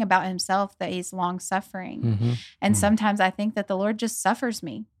he's saying about himself that he's long suffering. And sometimes I think that the Lord just suffers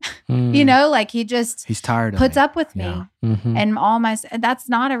me, like he's tired puts up with me Mm-hmm. and that's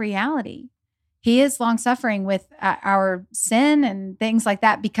not a reality. He is long suffering with our sin and things like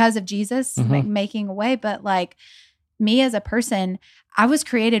that because of Jesus making a way. But like me as a person, I was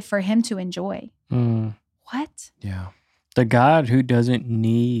created for him to enjoy. What? Yeah. The God who doesn't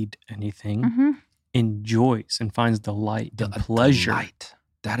need anything enjoys and finds delight and pleasure. Delight.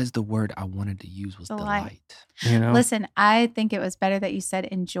 That is the word I wanted to use, was delight. You know? Listen, I think it was better that you said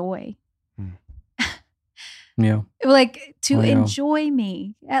enjoy. Yeah. Like to enjoy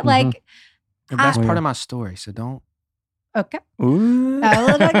me. Like that's part of my story, so don't. Okay. Ooh.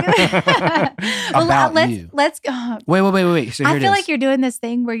 Let's go. Wait. So I feel like you're doing this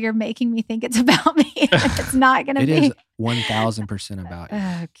thing where you're making me think it's about me. It's not going to be. It is 1,000% about you.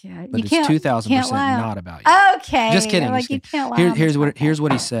 Okay. But it's 2,000% not about you. Okay. Just kidding. Like, you can't lie. Here's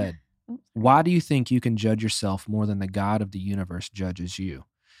what he said. Why do you think you can judge yourself more than the God of the universe judges you?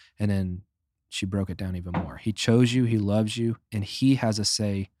 And then she broke it down even more. He chose you. He loves you. And he has a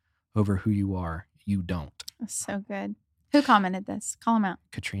say over who you are. You don't. That's so good. Who commented this? Call him out.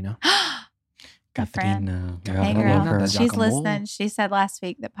 Katrina. Good friend. Hey, girl. She's listening. She said last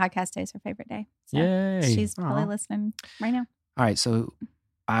week that podcast day is her favorite day. So yay. She's probably listening right now. All right. So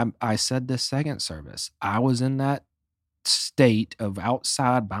I said this second service. I was in that state of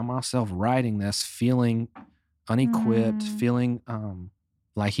outside by myself writing this, feeling unequipped, feeling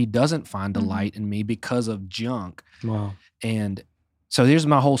like he doesn't find delight in me because of junk. Wow. And so here's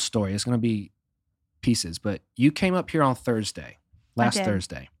my whole story. It's going to be pieces, but you came up here on last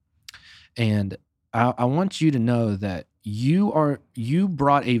Thursday. And I want you to know that you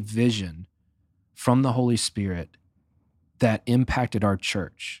brought a vision from the Holy Spirit that impacted our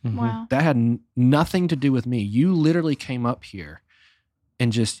church. Wow. That had nothing to do with me. You literally came up here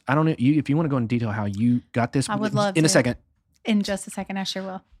and just, I don't know, if you want to go in detail how you got this. I would love in to. a second. In just a second, I sure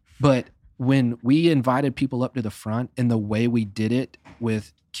will. But when we invited people up to the front and the way we did it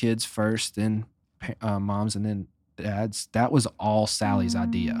with kids first, then moms, and then dads, that was all Sally's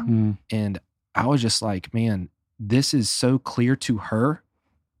idea. And I was just like, man, this is so clear to her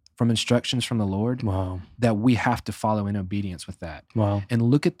from instructions from the Lord that we have to follow in obedience with that. Wow. And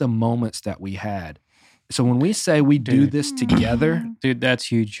look at the moments that we had. So when we say we do this together, dude, that's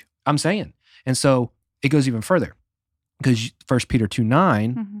huge. I'm saying. And so it goes even further, because 1 Peter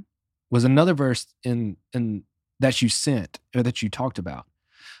 2:9 was another verse in that you sent, or that you talked about.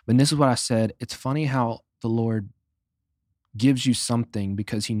 But this is what I said. It's funny how the Lord gives you something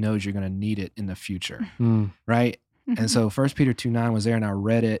because he knows you're going to need it in the future. Right? And so 1 Peter 2:9 was there, and I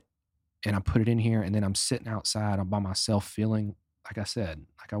read it and I put it in here, and then I'm sitting outside by myself feeling, like I said,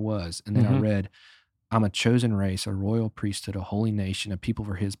 like I was. And then I read, I'm a chosen race, a royal priesthood, a holy nation, a people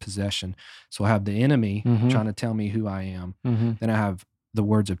for his possession. So I have the enemy trying to tell me who I am. Then I have the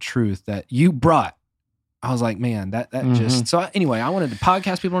words of truth that you brought. I was like, man, that just, so anyway, I wanted the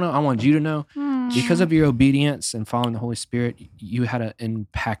podcast people to know. I wanted you to know because of your obedience and following the Holy Spirit, you had an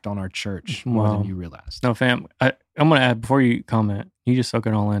impact on our church more than you realized. No, fam, I'm going to add, before you comment, you just soak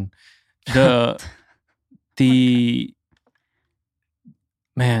it all in.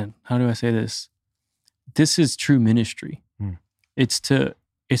 Man, how do I say this? This is true ministry. It's to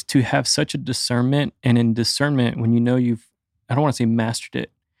have such a discernment, and in discernment, when you know I don't want to say mastered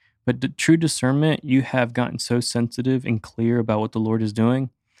it, but the true discernment, you have gotten so sensitive and clear about what the Lord is doing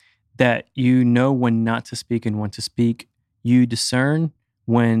that you know when not to speak and when to speak. You discern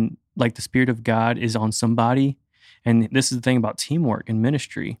when, like, the Spirit of God is on somebody. And this is the thing about teamwork and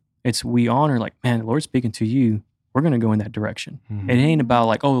ministry. It's we honor, like, man, the Lord's speaking to you. We're going to go in that direction. It ain't about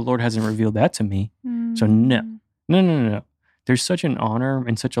like, oh, the Lord hasn't revealed that to me. So no. There's such an honor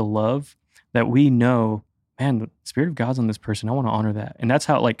and such a love that we know, man, the Spirit of God's on this person. I want to honor that. And that's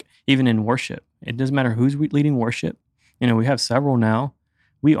how, like, even in worship, it doesn't matter who's leading worship. You know, we have several now.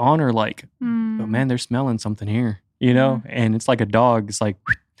 We honor, like, oh, man, they're smelling something here, you know? And it's like a dog. It's like,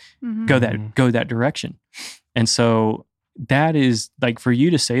 go that direction. And so that is, like, for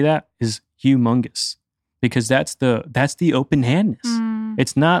you to say that is humongous, because that's the open-handedness.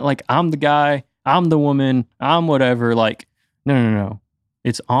 It's not like I'm the guy, I'm the woman, I'm whatever. Like, no.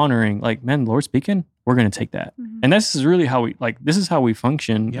 It's honoring, like, man, the Lord's speaking, we're going to take that. And this is really how this is how we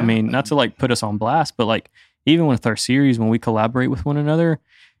function. Yeah. I mean, not to, like, put us on blast, but, like, even with our series, when we collaborate with one another,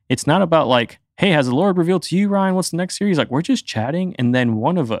 it's not about, like, hey, has the Lord revealed to you, Ryan, what's the next series? Like, we're just chatting. And then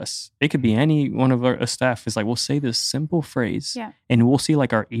one of us, it could be any one of our staff, is like, we'll say this simple phrase and we'll see,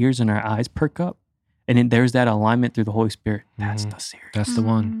 like, our ears and our eyes perk up. And then there's that alignment through the Holy Spirit. That's the series. That's the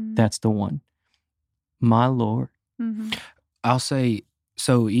one. That's the one. My Lord. I'll say,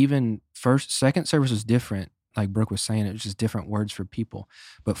 so even second service was different. Like Brooke was saying, it was just different words for people.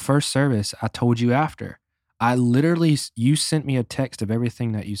 But first service, I told you after. You sent me a text of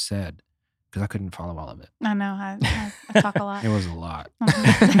everything that you said because I couldn't follow all of it. I know. I talk a lot. It was a lot.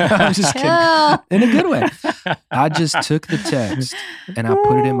 I'm just kidding. In a good way. I just took the text and I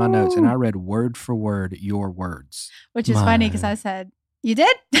put it in my notes and I read word for word your words. Which is funny because I said, you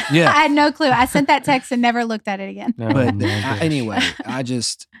did? Yeah. I had no clue. I sent that text and never looked at it again. But anyway,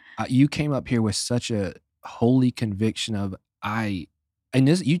 you came up here with such a holy conviction of you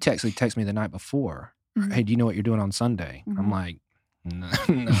actually texted me the night before. Hey, do you know what you're doing on Sunday? I'm like, no.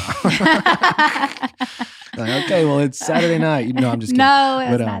 Like, okay, well, it's Saturday night. No, I'm just kidding. No, it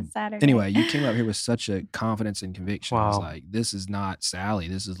was not Saturday. Anyway, you came up here with such a confidence and conviction. Wow. I was like, this is not Sally.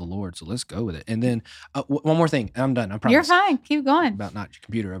 This is the Lord. So let's go with it. And then one more thing. And I'm done. I promise. You're fine. Keep going. About not your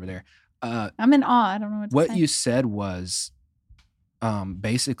computer over there. I'm in awe. I don't know what to say. What you said was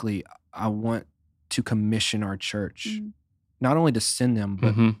basically, I want to commission our church, not only to send them,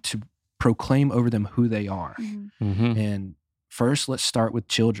 but to proclaim over them who they are. And first, let's start with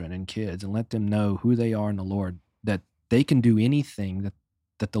children and kids and let them know who they are in the Lord, that they can do anything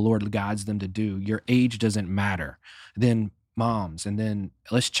that the Lord guides them to do. Your age doesn't matter. Then moms, and then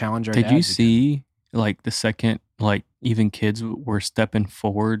let's challenge our dads. Did you see, like, the second, like, even kids were stepping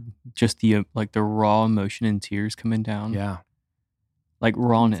forward, just the raw emotion and tears coming down? Yeah. Like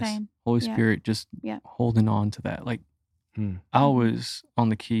rawness. Insane. Holy Spirit just holding on to that. Like, I was on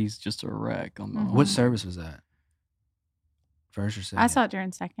the keys, just a wreck. What service was that? First or second? I saw it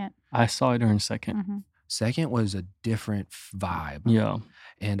during second. I saw it during second. Second was a different vibe. Yeah.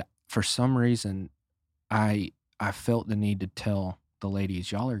 And for some reason, I felt the need to tell the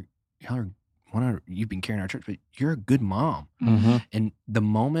ladies, y'all are you've been carrying our church, but you're a good mom. And the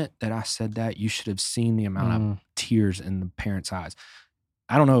moment that I said that, you should have seen the amount of tears in the parents' eyes.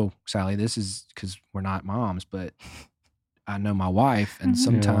 I don't know, Sally, this is because we're not moms, but I know my wife, and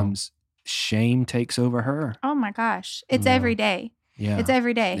sometimes shame takes over her. Oh my gosh. It's every day. Yeah. It's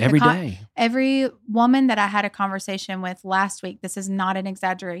every day. Every day. Every woman that I had a conversation with last week, this is not an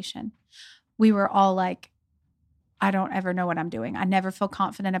exaggeration. We were all like, I don't ever know what I'm doing. I never feel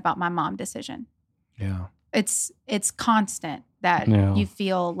confident about my mom decision. Yeah. It's constant that you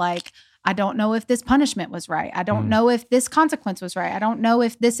feel like, I don't know if this punishment was right. I don't know if this consequence was right. I don't know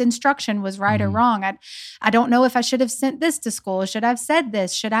if this instruction was right or wrong. I don't know if I should have sent this to school. Should I have said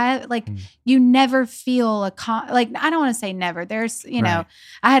this? Should I you never feel I don't want to say never. There's, know,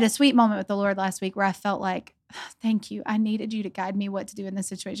 I had a sweet moment with the Lord last week where I felt like, thank you. I needed you to guide me what to do in this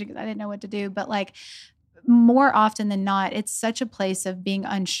situation because I didn't know what to do. But more often than not, it's such a place of being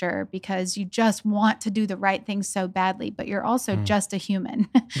unsure because you just want to do the right thing so badly, but you're also just a human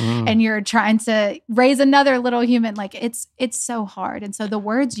and you're trying to raise another little human. Like it's so hard. And so the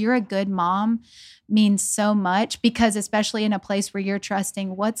words, you're a good mom, means so much because especially in a place where you're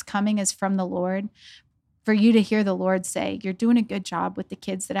trusting what's coming is from the Lord, for you to hear the Lord say, you're doing a good job with the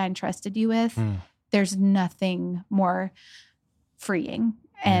kids that I entrusted you with. There's nothing more freeing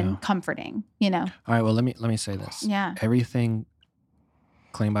and comforting, All right. Well, let me say this. Yeah. Everything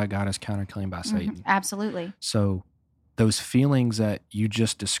claimed by God is counterclaimed by Satan. Absolutely. So those feelings that you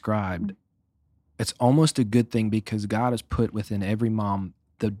just described, it's almost a good thing because God has put within every mom,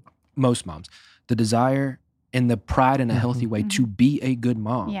 most moms, the desire and the pride in a healthy way to be a good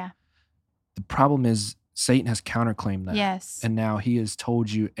mom. Yeah. The problem is Satan has counterclaimed that. Yes. And now he has told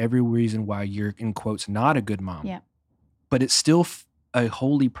you every reason why you're, in quotes, not a good mom. Yeah. But it's still a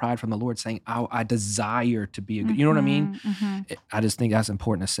holy pride from the Lord saying, I desire to be a good, you know what I mean? I just think that's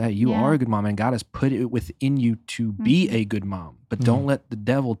important to say. You are a good mom and God has put it within you to be a good mom, but don't let the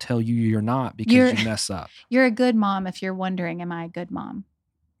devil tell you you're not because you mess up. You're a good mom if you're wondering, am I a good mom?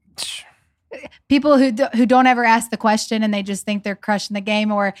 People who don't ever ask the question and they just think they're crushing the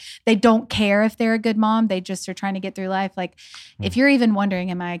game, or they don't care if they're a good mom. They just are trying to get through life. Like if you're even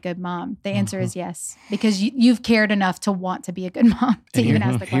wondering, am I a good mom? The answer is yes, because you've cared enough to want to be a good mom to even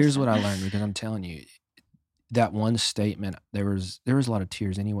ask the question. Here's what I learned, because I'm telling you, that one statement, there was a lot of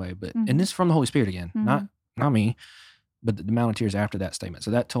tears anyway, but and this is from the Holy Spirit again, not me, but the amount of tears after that statement.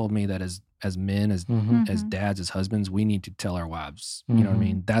 So that told me that as men, as dads, as husbands, we need to tell our wives, you know what I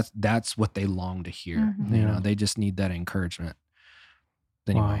mean? That's what they long to hear. You know, they just need that encouragement.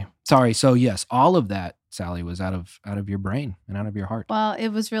 Anyway, sorry. So yes, all of that, Sally, was out of your brain and out of your heart. Well, it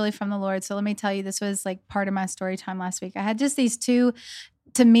was really from the Lord. So let me tell you, this was like part of my story time last week. I had just these two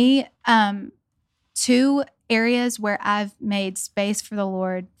areas where I've made space for the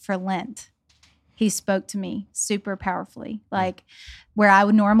Lord for Lent. He spoke to me super powerfully, like where I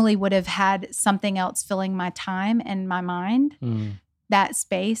would have had something else filling my time and my mind. That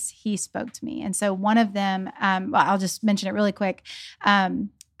space, he spoke to me. And so one of them, I'll just mention it really quick.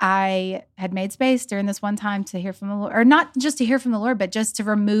 I had made space during this one time to hear from the Lord, or not just to hear from the Lord, but just to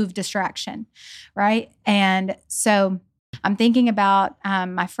remove distraction, right? And so I'm thinking about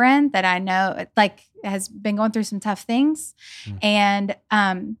my friend that I know, like, has been going through some tough things. And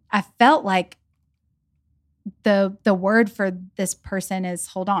I felt like the word for this person is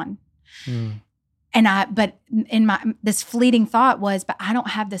hold on. But in this fleeting thought was, but I don't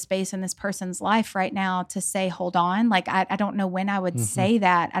have the space in this person's life right now to say, hold on. Like, I don't know when I would say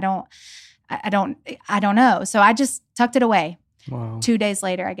that. I don't know. So I just tucked it away. Wow. 2 days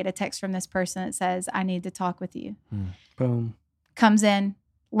later, I get a text from this person that says, I need to talk with you. Boom. Comes in,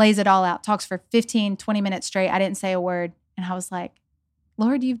 lays it all out, talks for 15, 20 minutes straight. I didn't say a word. And I was like,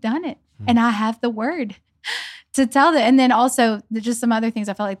 Lord, you've done it. And I have the word to tell them. And then also just some other things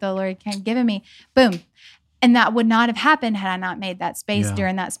I felt like the Lord had given me. Boom. And that would not have happened had I not made that space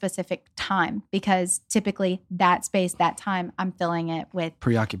during that specific time, because typically that space, that time, I'm filling it with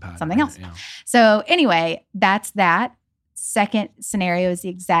preoccupied something else. So anyway, that's that. Second scenario is the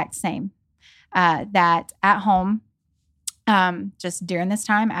exact same. That at home, just during this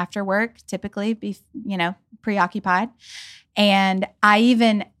time after work, typically be, preoccupied. And I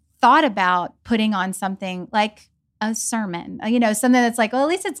even thought about putting on something like a sermon, something that's like, well, at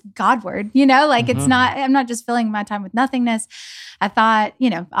least it's God word, it's not, I'm not just filling my time with nothingness. I thought,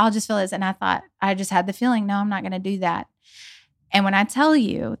 I'll just fill this. And I just had the feeling, no, I'm not going to do that. And when I tell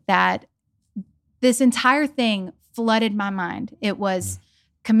you that this entire thing flooded my mind, it was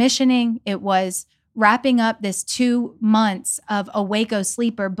commissioning, it was wrapping up this 2 months of awake,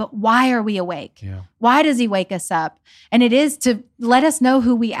 sleeper. But why are we awake? Why does he wake us up? And it is to let us know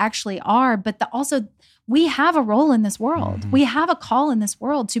who we actually are, but also we have a role in this world. We have a call in this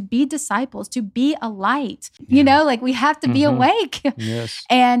world to be disciples, to be a light. We have to be awake. Yes.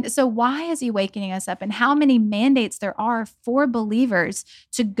 And so why is he wakening us up? And how many mandates there are for believers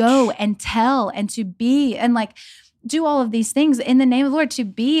to go and tell and to be and do all of these things in the name of the Lord, to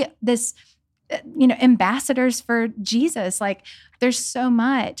be this ambassadors for Jesus. There's so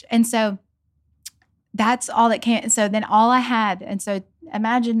much. And so that's all that came. So then all I had, and so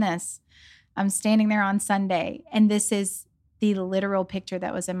imagine this, I'm standing there on Sunday, and this is the literal picture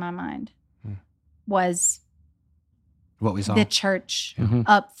that was in my mind, was what we saw, the church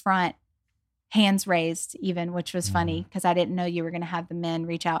up front, hands raised even, which was funny because I didn't know you were going to have the men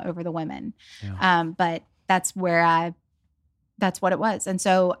reach out over the women. But that's where that's what it was. And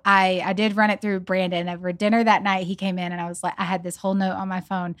so I did run it through Brandon. Over dinner that night, he came in and I was like, I had this whole note on my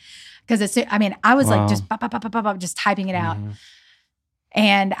phone because I was like just just typing it out.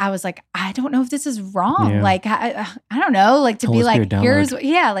 And I was like, I don't know if this is wrong. Yeah. Like, I don't know, like to Holy be Spirit like, here's,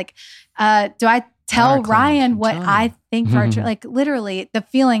 like, do I tell Ryan what I think for our church? Like literally the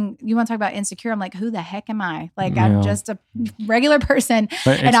feeling, you want to talk about insecure. I'm like, who the heck am I? Like, I'm just a regular person.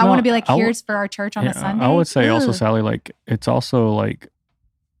 And I want to be like, here's for our church on a Sunday. I would say also, Sally, like, it's also like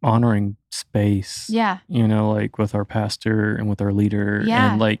honoring space. Yeah. You know, like with our pastor and with our leader.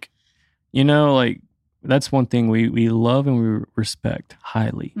 Yeah. And like, you know, like, that's one thing we love and we respect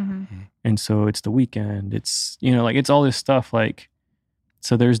highly. And so it's the weekend. It's, you know, like it's all this stuff. Like,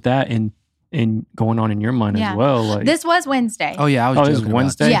 so there's that in going on in your mind as well. Like this was Wednesday. Oh yeah, I was joking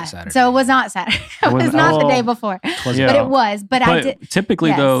Wednesday. Yeah, Saturday. So it was not Saturday. It was not the day before. But it was. But I did.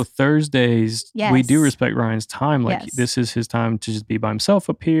 Typically though, Thursdays we do respect Ryan's time. Like this is his time to just be by himself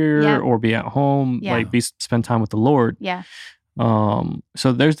up here or be at home. Like spend time with the Lord. Yeah.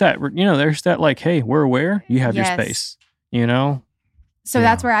 So there's that. You know, there's that. Like, hey, we're aware. You have your space. You know. So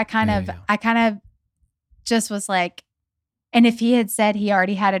that's where I kind of just was like, and if he had said he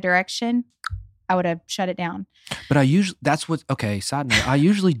already had a direction, I would have shut it down. But I usually, side note, I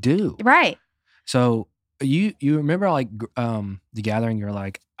usually do. Right. So you remember like the gathering, you're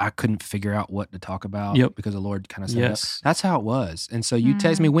like, I couldn't figure out what to talk about because the Lord kind of said that. That's how it was. And so you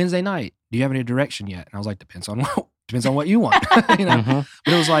text me Wednesday night, do you have any direction yet? And I was like, depends on what you want. You know?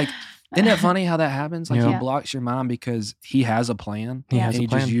 But it was like, isn't it funny how that happens? Like he blocks your mind because he has a plan. And he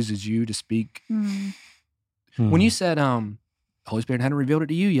just uses you to speak. When you said the Holy Spirit hadn't revealed it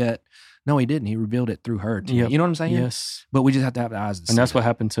to you yet, no, he didn't. He revealed it through her to me. You know what I'm saying? Yes. But we just have to have the eyes to see. And that's what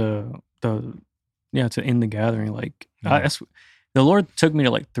happened to end the gathering. Like the Lord took me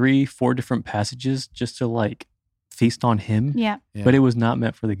to like 3-4 different passages just to like feast on him. Yeah. But it was not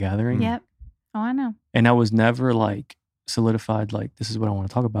meant for the gathering. Yep. Oh, I know. And I was never like solidified like this is what I want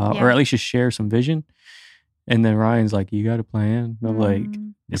to talk about, or at least just share some vision. And then Ryan's like, you got a plan? And I'm like,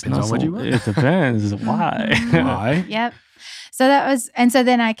 it depends on what you want. It depends. Why? Why? Yep. So that was, and so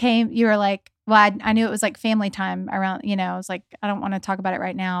then I came, you were like, well, I knew it was like family time around, you know, I was like, I don't want to talk about it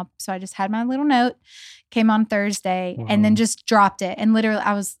right now. So I just had my little note, came on Thursday and then just dropped it. And literally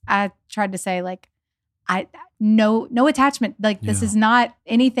I tried to say like, no attachment. Like this is not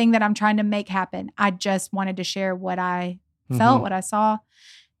anything that I'm trying to make happen. I just wanted to share what I felt, what I saw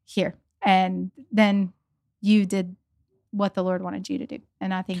here. And then you did what the Lord wanted you to do.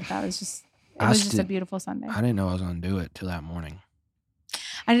 And I think that was just, it was just a beautiful Sunday. I didn't know I was going to do it till that morning.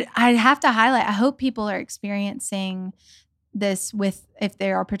 I have to highlight, I hope people are experiencing this with, if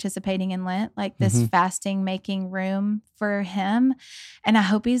they are participating in Lent, like this fasting, making room for him. And I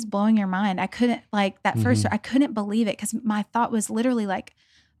hope he's blowing your mind. I couldn't like that first, I couldn't believe it because my thought was literally like,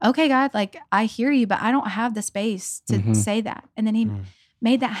 okay, God, like I hear you, but I don't have the space to say that. And then he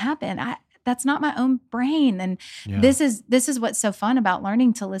made that happen. That's not my own brain. And this is what's so fun about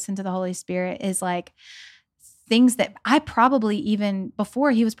learning to listen to the Holy Spirit is like things that I probably even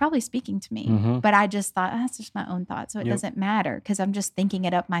before he was probably speaking to me, but I just thought that's just my own thought. So it doesn't matter because I'm just thinking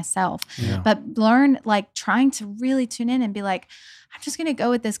it up myself. But learn like trying to really tune in and be like, I'm just going to go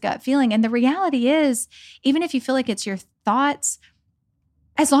with this gut feeling. And the reality is, even if you feel like it's your thoughts,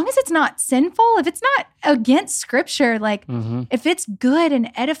 as long as it's not sinful, if it's not against scripture, like if it's good and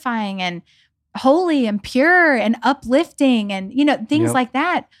edifying and holy and pure and uplifting and, you know, things like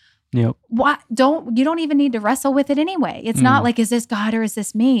that, why you don't even need to wrestle with it anyway. It's not like, is this God or is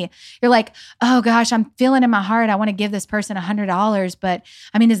this me? You're like, oh gosh, I'm feeling in my heart, I want to give this person $100, but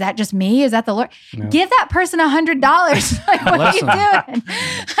I mean, is that just me? Is that the Lord? Give that person $100. Like, what are you doing?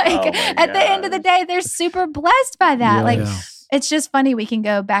 Like, at the end of the day, they're super blessed by that. It's just funny. We can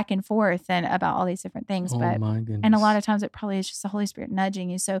go back and forth and about all these different things, but and a lot of times it probably is just the Holy Spirit nudging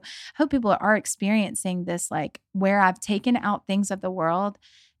you. So I hope people are experiencing this, like where I've taken out things of the world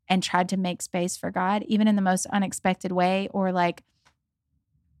and tried to make space for God, even in the most unexpected way, or like,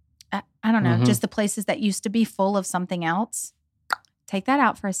 I don't know, just the places that used to be full of something else. Take that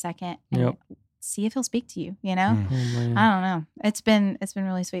out for a second and see if he'll speak to you, you know? I don't know. It's been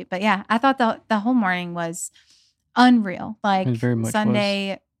really sweet. But yeah, I thought the whole morning was unreal. Like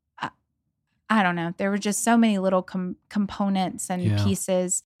Sunday, I don't know. There were just so many little components and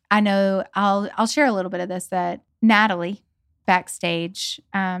pieces. I know I'll share a little bit of this, that Natalie backstage,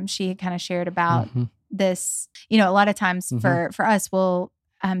 she had kind of shared about this, you know, a lot of times for us, we'll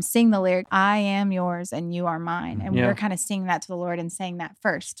sing the lyric, I am yours and you are mine. And we're kind of singing that to the Lord and saying that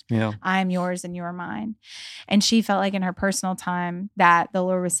first. I am yours and you are mine. And she felt like in her personal time that the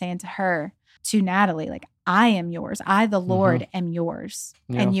Lord was saying to her, to Natalie, like, I am yours. I, the Lord, am yours,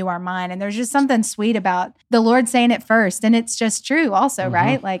 and you are mine. And there's just something sweet about the Lord saying it first. And it's just true also,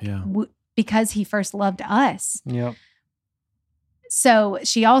 right? Like, because he first loved us. Yep. So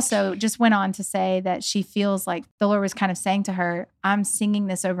she also just went on to say that she feels like the Lord was kind of saying to her, I'm singing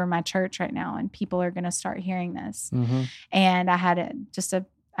this over my church right now, and people are going to start hearing this. And I had just a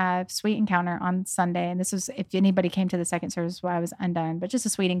sweet encounter on Sunday. And this was, if anybody came to the second service while I was undone, but just a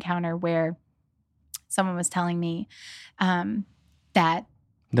sweet encounter where someone was telling me that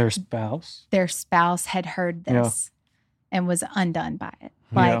their spouse had heard this and was undone by it,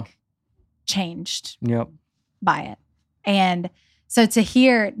 like changed by it. And so to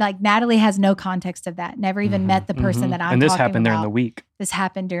hear, like, Natalie has no context of that, never even met the person that I'm talking about. And this happened during the week. This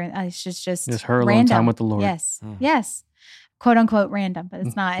happened during, it's just her random. alone time with the Lord. Yes. Yes. Quote unquote random, but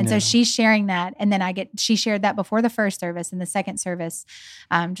it's not. And so she's sharing that. And then she shared that before the first service and the second service.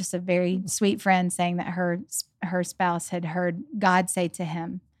 Just a very sweet friend saying that her spouse had heard God say to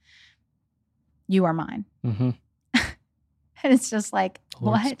him, you are mine. And it's just like,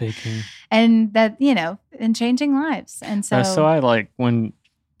 Lord what? Speaking. And that, and changing lives. And so. So I like when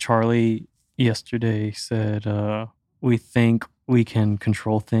Charlie yesterday said, we think we can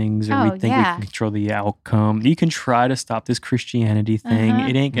control things, or we think we can control the outcome. You can try to stop this Christianity thing.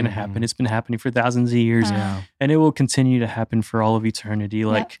 It ain't going to happen. It's been happening for thousands of years, and it will continue to happen for all of eternity.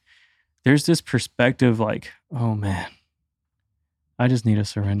 Like, there's this perspective like, oh man, I just need to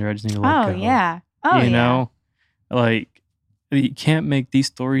surrender. I just need to let go. You know, like, you can't make these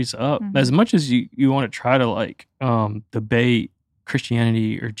stories up. As much as you want to try to like debate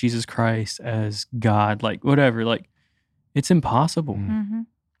Christianity or Jesus Christ as God, like whatever, like it's impossible.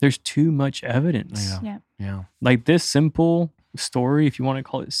 There's too much evidence. Yeah. Like this simple story, if you want to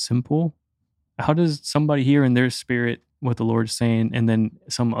call it simple, how does somebody hear in their spirit what the Lord's saying, and then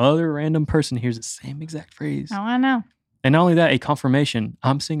some other random person hears the same exact phrase? Oh, I know. And not only that, a confirmation.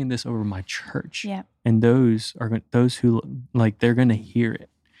 I'm singing this over my church. Yeah. And those who like, they're going to hear it.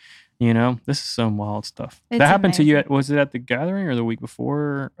 You know, this is some wild stuff. That happened to you. Was it at the gathering or the week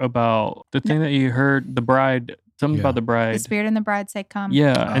before, about the thing that you heard, the bride, something about the bride? The Spirit and the bride say, come.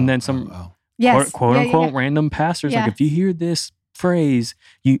 Yeah. And then some quote unquote random pastors, like, if you hear this phrase,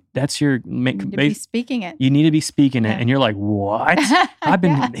 that's your you need to be speaking it. You need to be speaking it. And you're like, what? I've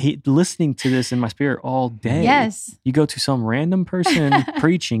been listening to this in my spirit all day. Yes. You go to some random person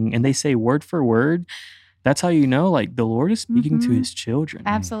preaching and they say word for word. That's how you know, like, the Lord is speaking to his children.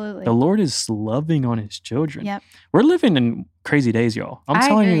 Absolutely. The Lord is loving on his children. Yep. We're living in crazy days, y'all. I'm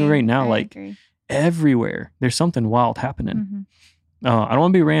telling you right now, I agree. Everywhere there's something wild happening. I don't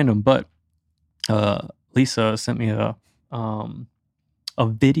want to be random, but Lisa sent me a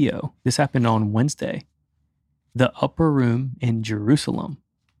video. This happened on Wednesday. The upper room in Jerusalem.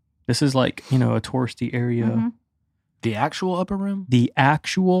 This is like, a touristy area. The actual upper room? The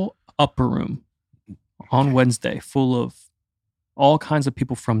actual upper room on Wednesday, full of all kinds of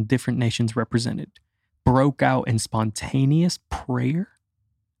people from different nations represented, broke out in spontaneous prayer,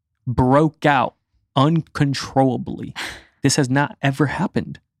 broke out uncontrollably. This has not ever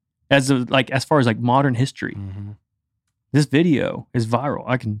happened as far as like modern history. This video is viral.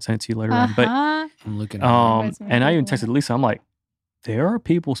 I can send it to you later on, but I'm looking at it. And I even texted Lisa. I'm like, there are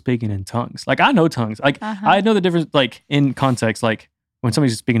people speaking in tongues. Like, I know tongues. Like, I know the difference, like, in context, like when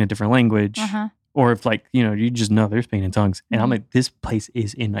somebody's speaking a different language, or if, like, you just know they're speaking in tongues. And I'm like, this place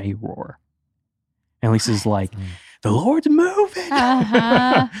is in a roar. And Lisa's like, the Lord's moving.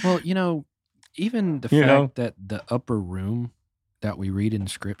 Well, even the fact that the upper room that we read in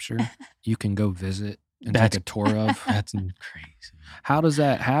Scripture, you can go visit and take a tour of. That's crazy. How does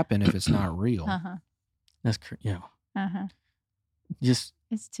that happen if it's not real? That's just,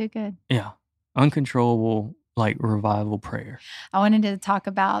 it's too good. Yeah. Uncontrollable, like, revival prayer. I wanted to talk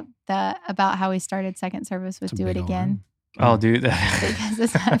about how we started second service with Do It Again. Oh, dude.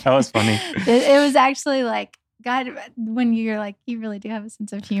 That was funny. It was actually like, God, when you're like, you really do have a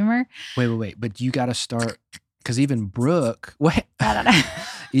sense of humor. Wait. But you got to start, because even Brooke, I don't know.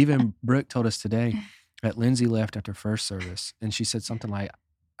 Even Brooke told us today that Lindsay left after first service, and she said something like,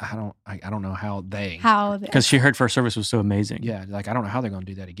 I don't know how because she heard first service was so amazing. Yeah, like, I don't know how they're going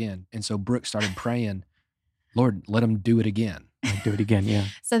to do that again. And so Brooke started praying, Lord, let them do it again. Do it again, yeah.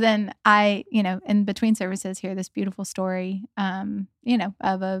 So then I, in between services, hear this beautiful story,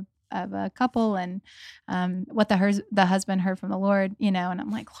 of a couple and what the husband heard from the Lord, and I'm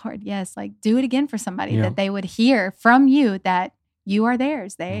like, Lord, yes, like, do it again for somebody, that they would hear from you that you are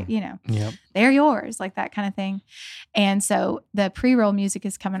theirs. They, they're yours, like that kind of thing. And so the pre-roll music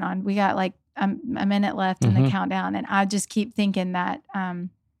is coming on. We got like a minute left in the countdown, and I just keep thinking that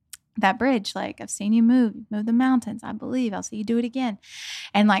that bridge. Like, I've seen you move the mountains. I believe I'll see you do it again.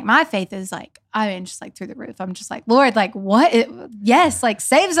 And like, my faith is like, I mean, just like through the roof. I'm just like, Lord, like what? Yes. Like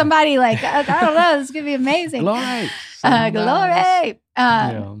save somebody. Like, I don't know. This is going to be amazing. Glory. Glory.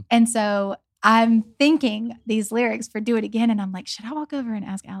 And so I'm thinking these lyrics for Do It Again. And I'm like, should I walk over and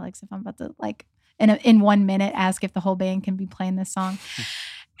ask Alex if I'm about to like, in 1 minute, ask if the whole band can be playing this song?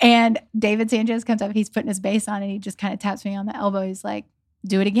 And David Sanchez comes up, he's putting his bass on, and he just kind of taps me on the elbow. He's like,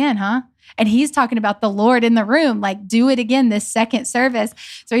 do it again, huh? And he's talking about the Lord in the room, like, do it again this second service.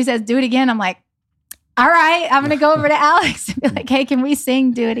 So he says, do it again. I'm like, all right, I'm going to go over to Alex and be like, hey, can we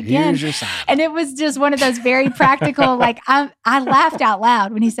sing Do It Again? Here's your sign. And it was just one of those very practical, like, I laughed out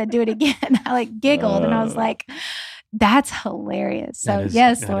loud when he said, do it again. I like giggled and I was like, that's hilarious. So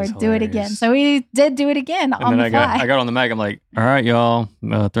yes, Lord, do it again. So we did do it again on the fly. I got on the mic. I'm like, all right, y'all,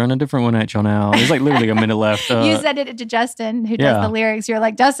 throwing a different one at y'all now. There's like literally a minute left. You said it to Justin, who does the lyrics. You're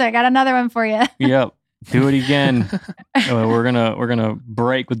like, Justin, I got another one for you. Yep. Do it again. We're gonna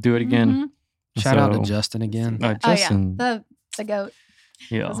break with Do It Again. Mm-hmm. Shout out to Justin again. Justin. The goat.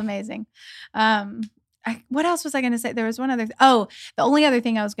 Yeah. It was amazing. What else was I going to say? There was one other. The only other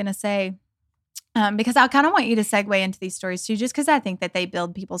thing I was going to say, because I kind of want you to segue into these stories too, just because I think that they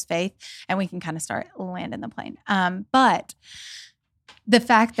build people's faith, and we can kind of start landing the plane. But the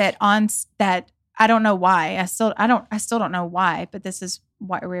fact that I don't know why. I still don't know why. But this is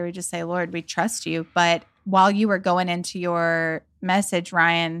where we just say, Lord, we trust you. But while you were going into your message,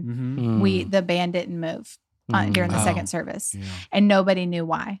 Ryan, the band didn't move during the second service, and nobody knew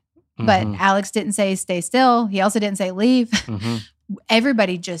why. But Alex didn't say stay still. He also didn't say leave.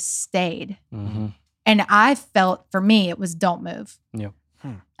 Everybody just stayed. And I felt, for me, it was don't move.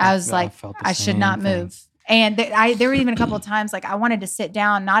 I was like, I should not move. And there were even a couple of times, like, I wanted to sit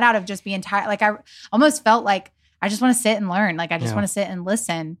down, not out of just being tired. Like, I almost felt like I just want to sit and learn. Like, I just want to sit and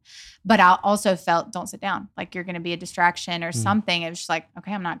listen. But I also felt, don't sit down. Like, you're going to be a distraction or something. It was just like,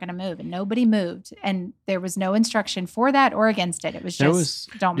 okay, I'm not going to move. And nobody moved. And there was no instruction for that or against it. It was just,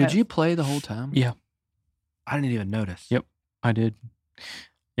 don't move. Did you play the whole time? Yeah. I didn't even notice. Yep, I did.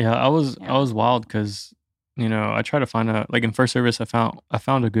 Yeah, I was wild because, I tried to find like in first service, I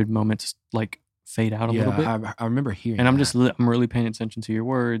found a good moment to like fade out a little bit. I remember hearing and that. I'm really paying attention to your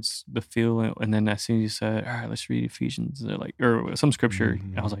words, the feel, and then as soon as you said, all right, let's read Ephesians, or some scripture,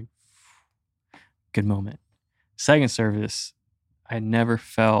 I was like, good moment. Second service, I never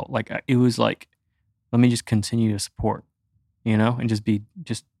felt like it was like, let me just continue to support, and just be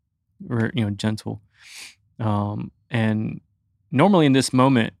gentle. And normally in this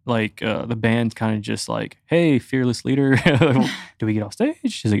moment, like the band kind of just like, hey, fearless leader, do we get off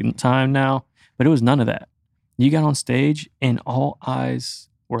stage? Is it time now? But it was none of that. You got on stage and all eyes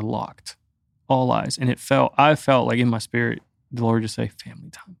were locked. All eyes. And I felt like in my spirit, the Lord just say, family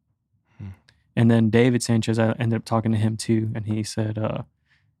time. And then David Sanchez, I ended up talking to him too. And he said,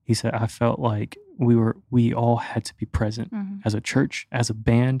 I felt like we all had to be present as a church, as a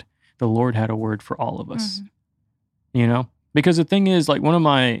band. The Lord had a word for all of us, because the thing is, like, one of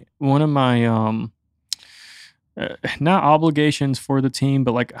my not obligations for the team,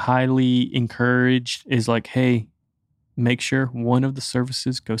 but like highly encouraged is like, hey, make sure one of the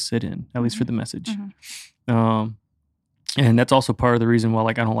services go sit in, at least for the message. And that's also part of the reason why,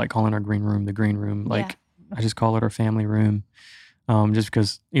 like, I don't like calling our green room the green room. Like, I just call it our family room. Just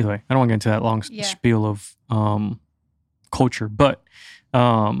because, either way, I don't want to get into that long spiel of culture. But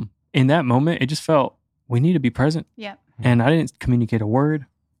in that moment, it just felt we need to be present. Yeah. And I didn't communicate a word.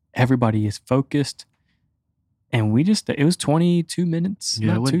 Everybody is focused. And it was 22 minutes.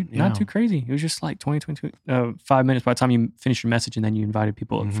 Not too crazy. It was just like 22, 5 minutes by the time you finished your message, and then you invited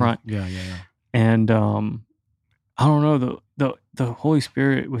people up front. Yeah. And I don't know, the Holy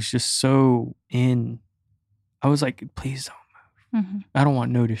Spirit was just so in. I was like, please don't move. I don't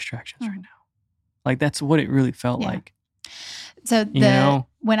want no distractions right now. Like, that's what it really felt like. So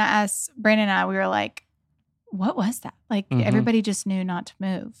when I asked Brandon and I, we were like, what was that? Like, everybody just knew not to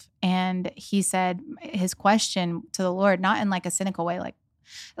move. And he said his question to the Lord, not in like a cynical way, like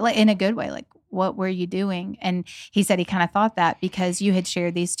in a good way, like, what were you doing? And he said he kind of thought that because you had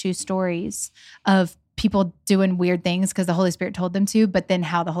shared these two stories of people doing weird things because the Holy Spirit told them to, but then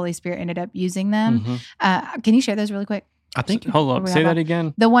how the Holy Spirit ended up using them. Can you share those really quick? I think. Hold up. Say that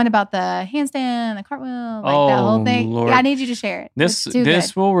again. The one about the handstand, the cartwheel, like that whole thing. Lord. Yeah, I need you to share it.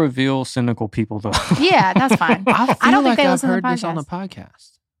 This will reveal cynical people, though. Yeah, that's fine. I don't think they listen to the podcast. I've heard this on the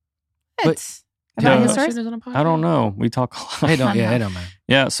podcast. But about his stories? I don't know. We talk a lot. It don't matter.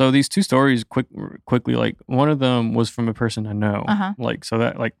 Yeah. So these two stories, quickly, like, one of them was from a person I know. Like, so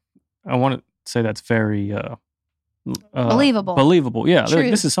that, like, I want to say that's very believable. Yeah,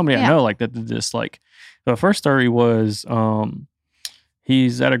 this is somebody I know like that did this. Like the first story was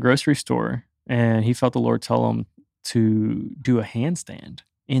he's at a grocery store and he felt the Lord tell him to do a handstand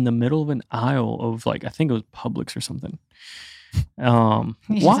in the middle of an aisle of like I think it was Publix or something. You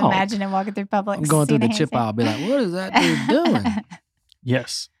just imagine him walking through Publix. I'm going through the chip aisle, be like, what is that dude doing?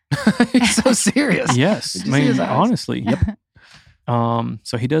 Yes. He's so serious. Yes. I mean, honestly. Yep.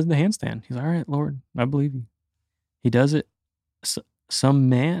 So he does the handstand. He's like, all right, Lord, I believe you. He does it. Some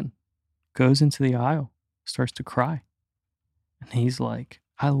man goes into the aisle, starts to cry. And he's like,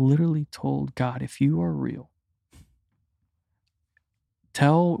 I literally told God, if you are real,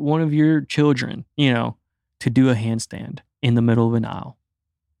 tell one of your children, to do a handstand in the middle of an aisle.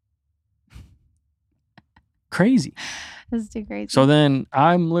 Crazy. This is too crazy. So then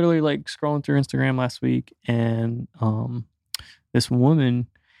I'm literally like scrolling through Instagram last week and this woman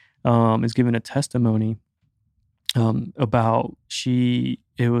is giving a testimony about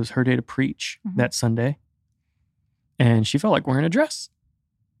it was her day to preach that Sunday. And she felt like wearing a dress.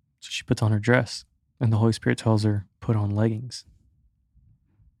 So she puts on her dress and the Holy Spirit tells her, put on leggings.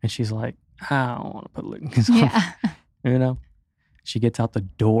 And she's like, I don't want to put leggings on. Yeah. She gets out the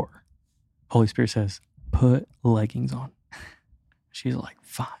door. Holy Spirit says, put leggings on. She's like,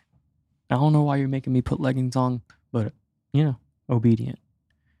 fine. I don't know why you're making me put leggings on, but, obedient.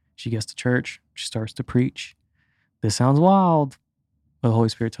 She gets to church. She starts to preach. This sounds wild. But the Holy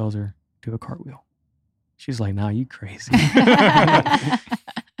Spirit tells her, do a cartwheel. She's like, nah, you crazy.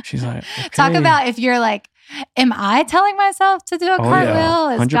 She's like, okay. Talk about if you're like, am I telling myself to do a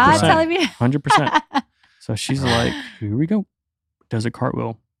cartwheel? Yeah. Is God telling me? 100%. So she's like, here we go. Does a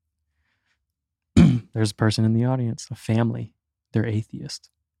cartwheel. There's a person in the audience, a family. They're atheist.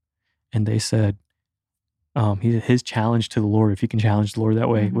 And they said, his challenge to the Lord, if you can challenge the Lord that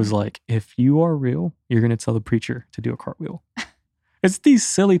way, was like, if you are real, you're going to tell the preacher to do a cartwheel. It's these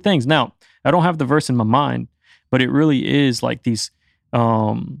silly things. Now, I don't have the verse in my mind, but it really is like these,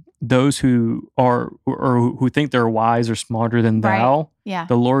 those who are, or who think they're wise or smarter than thou. Yeah.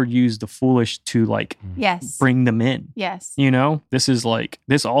 The Lord used the foolish to like bring them in. Yes. This is like,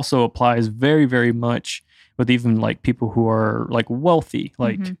 this also applies very, very much with even like people who are like wealthy,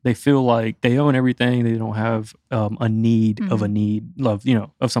 like they feel like they own everything. They don't have a need of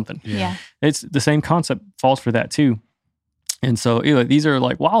of something. Yeah. It's the same concept falls for that too. And so these are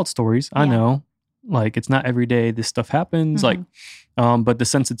like wild stories. I know, like it's not every day this stuff happens. Like, but the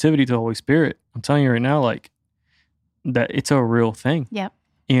sensitivity to the Holy Spirit, I'm telling you right now, like that it's a real thing. Yep.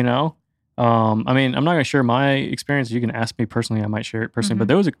 I mean, I'm not going to share my experience. You can ask me personally. I might share it personally. But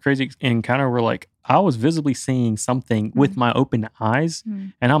there was a crazy encounter where like I was visibly seeing something with my open eyes.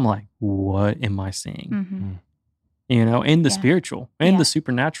 And I'm like, what am I seeing? In the spiritual, in the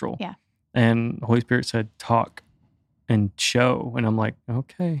supernatural. Yeah. And the Holy Spirit said, talk and show. And I'm like,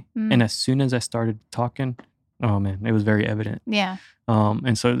 okay. And as soon as I started talking, oh man, it was very evident. Yeah.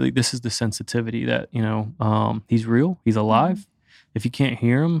 And so this is the sensitivity that, he's real. He's alive. If you can't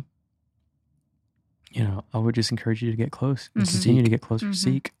hear him, I would just encourage you to get close and continue to get closer.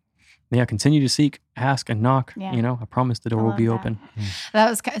 Seek. Yeah, continue to seek, ask, and knock. Yeah. I promise the door will be open. That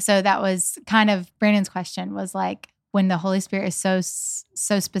was kind of Brandon's question was like, when the Holy Spirit is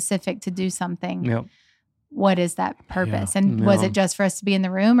so specific to do something, what is that purpose? Yeah. And was it just for us to be in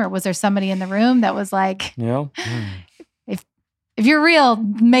the room, or was there somebody in the room that was like, if you're real,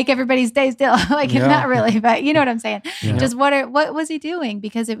 make everybody stay still. Like, not really, but you know what I'm saying? Yeah. Just what was he doing?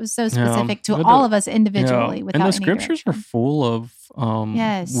 Because it was so specific to all of us individually. And the scriptures are full of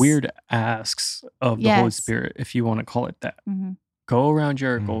weird asks of the Holy Spirit, if you want to call it that. Go around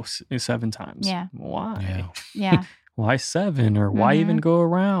Jericho 7 times. Yeah. Why? Yeah. Why 7? Or why even go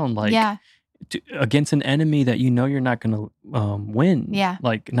around? Like, against an enemy that you're not going to win. Yeah.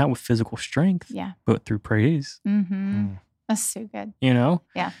 Like, not with physical strength, but through praise. That's so good. Yeah.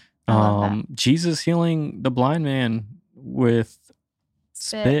 I love that. Jesus healing the blind man with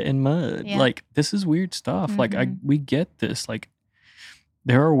spit and mud. Yeah. Like, this is weird stuff. Like, we get this. Like,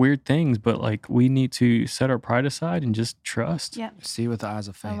 there are weird things, but like, we need to set our pride aside and just trust. Yeah. See with the eyes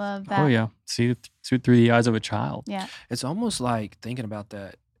of faith. I love that. Oh yeah. See through the eyes of a child. Yeah. It's almost like thinking about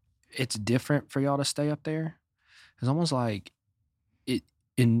that. It's different for y'all to stay up there. It's almost like it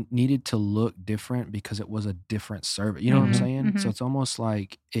needed to look different because it was a different service. You know what I'm saying? So it's almost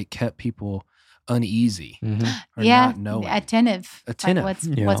like it kept people uneasy. Or not knowing. Attentive. Like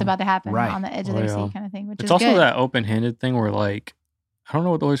what's about to happen right. on the edge of their seat kind of thing, which it's is also good. that open-handed thing where like I don't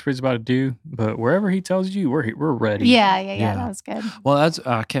know what the Holy Spirit's about to do, but wherever He tells you, we're ready. Yeah. That was good. Well,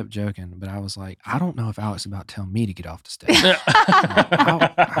 I kept joking, but I was like, I don't know if Alex is about to tell me to get off the stage.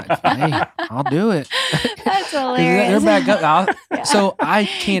 I'll do it. That's hilarious. They're back up. So I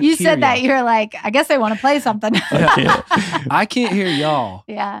can't. You hear said that y'all. you were like, I guess they want to play something. I can't hear y'all.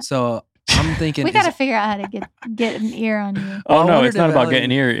 Yeah. So I'm thinking we got to figure out how to get an ear on you. Oh, no, it's not about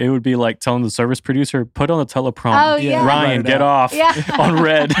getting ear. It would be like telling the service producer, put on the teleprompter. Oh, yeah. Ryan, get off on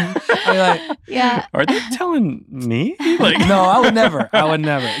red. Yeah. Are they telling me? Like, no, I would never.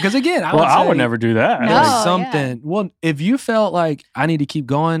 Because again, I would never do that. No. Like something. Yeah. Well, if you felt like I need to keep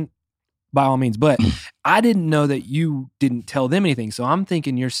going, by all means. But I didn't know that you didn't tell them anything. So I'm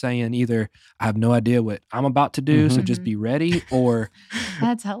thinking you're saying either I have no idea what I'm about to do, so just be ready, or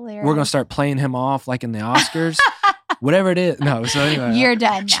that's hilarious. We're going to start playing him off like in the Oscars. Whatever it is. No, so anyway. You're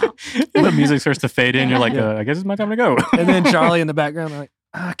done now. The music starts to fade in. You're like, I guess it's my time to go. And then Charlie in the background, like,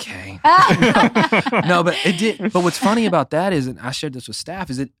 okay. No, but it did. But what's funny about that is, and I shared this with staff,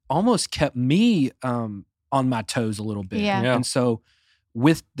 is it almost kept me on my toes a little bit. Yeah. And so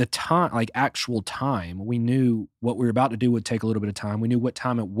with the time, like actual time, we knew what we were about to do would take a little bit of time. We knew what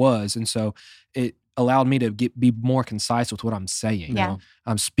time it was. And so it allowed me to be more concise with what I'm saying. Yeah. You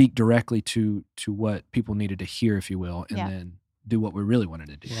know? Speak directly to what people needed to hear, if you will, and then do what we really wanted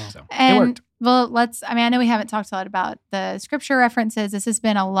to do. Yeah. So it worked. Well, I know we haven't talked a lot about the scripture references. This has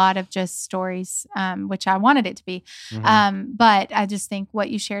been a lot of just stories, which I wanted it to be. But I just think what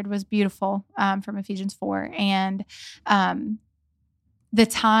you shared was beautiful from Ephesians 4. And the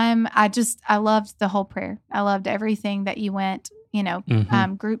time, I loved the whole prayer. I loved everything that you went,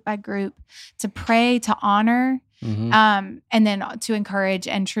 group by group, to pray, to honor, and then to encourage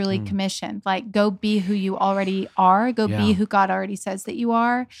and truly commission. Like, go be who you already are. Go be who God already says that you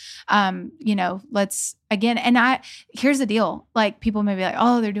are. Let's again. And here's the deal. Like, people may be like,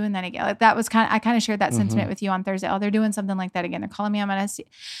 "Oh, they're doing that again." Like, that was I kind of shared that sentiment with you on Thursday. Oh, they're doing something like that again. They're calling me on my SC.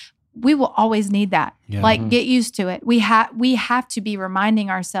 We will always need that. Yeah. Like, get used to it. We have to be reminding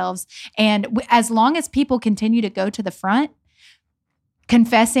ourselves. And as long as people continue to go to the front,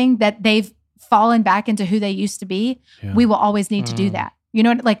 confessing that they've fallen back into who they used to be, we will always need to do that. You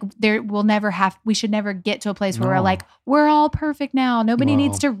know, like we should never get to a place where we're like, we're all perfect now. Nobody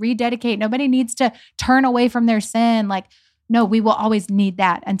needs to rededicate. Nobody needs to turn away from their sin. Like, no, we will always need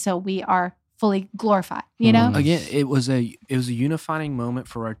that until we are fully glorified, you know? Again, it was a unifying moment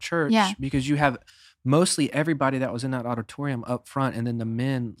for our church because you have mostly everybody that was in that auditorium up front, and then the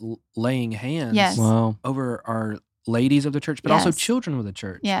men laying hands over our ladies of the church, but also children of the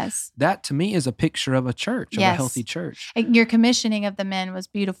church. Yes. That to me is a picture of a church, of a healthy church. Your commissioning of the men was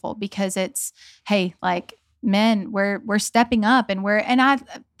beautiful because it's, hey, like, men, we're stepping up, and I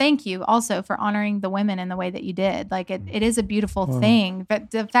thank you also for honoring the women in the way that you did. Like, it is a beautiful thing.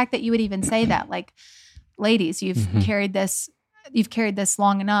 But the fact that you would even say that, like, ladies, you've carried this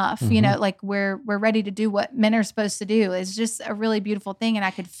long enough, you know, like we're ready to do what men are supposed to do, is just a really beautiful thing. And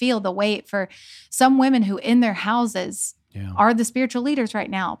I could feel the weight for some women who in their houses are the spiritual leaders right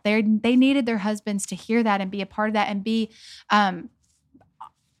now. They needed their husbands to hear that and be a part of that and be,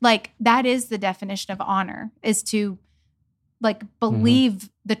 like, that is the definition of honor, is to, like,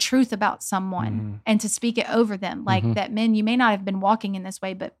 believe the truth about someone and to speak it over them. Like, that men, you may not have been walking in this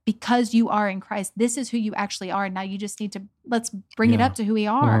way, but because you are in Christ, this is who you actually are. Now you just need to, let's bring it up to who we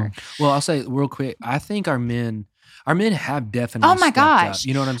are. Well, I'll say real quick, I think our men have definitely oh my gosh up.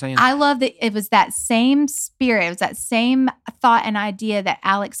 You know what I'm saying? I love that it was that same spirit. It was that same thought and idea that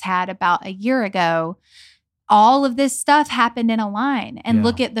Alex had about a year ago. All of this stuff happened in a line, and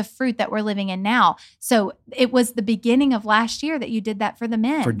look at the fruit that we're living in now. So it was the beginning of last year that you did that for the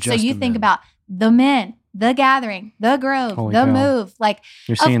men. So you think about the men, the gathering, the grove, move. Like,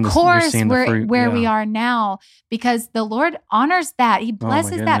 of course, we're where we are now because the Lord honors that. He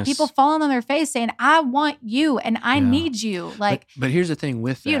blesses that. People falling on their face saying, I want you and I need you. Like, but here's the thing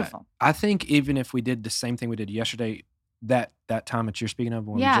with beautiful. That. I think even if we did the same thing we did yesterday, that time that you're speaking of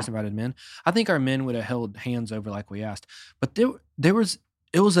when we just invited men, I think our men would have held hands over like we asked. But it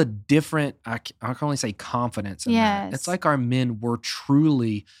was a different, I can only say confidence in that. It's like our men were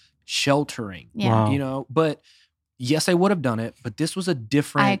truly sheltering, you know, but yes, they would have done it, but this was a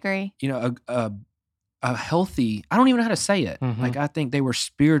different, I agree. You know, a healthy, I don't even know how to say it. Like, I think they were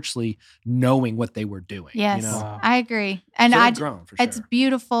spiritually knowing what they were doing. Yes, you know? I agree. And so grown, for sure. It's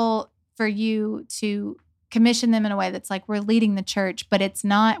beautiful for you to commission them in a way that's like we're leading the church, but it's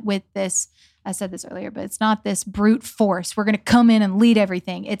not with this, I said this earlier, but it's not this brute force. We're going to come in and lead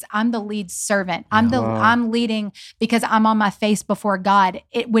everything. It's I'm the lead servant. I'm leading because I'm on my face before God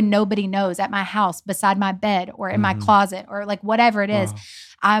when nobody knows, at my house, beside my bed, or in my closet, or like whatever it is.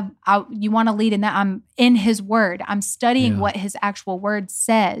 You want to lead in that. I'm in his word. I'm studying what his actual word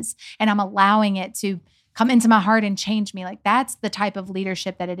says, and I'm allowing it to come into my heart and change me. Like that's the type of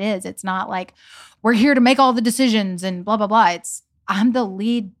leadership that it is. It's not like we're here to make all the decisions and blah, blah, blah. It's I'm the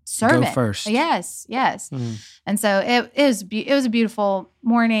lead servant. Go first. Yes. And so it was a beautiful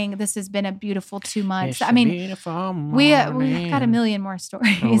morning. This has been a beautiful 2 months. Beautiful morning. We've got a million more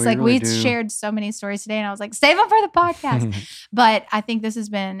stories. We shared so many stories today, and I was like, save them for the podcast. But I think this has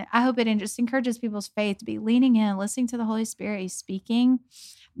been, I hope it just encourages people's faith to be leaning in, listening to the Holy Spirit. He's speaking,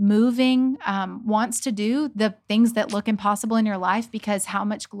 moving, wants to do the things that look impossible in your life, because how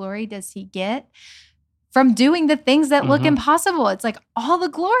much glory does he get from doing the things that look impossible? It's like all the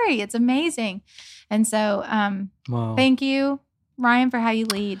glory. It's amazing. And so thank you, Ryan, for how you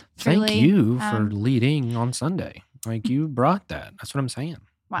lead. Thank you for leading on Sunday. Like you brought that. That's what I'm saying.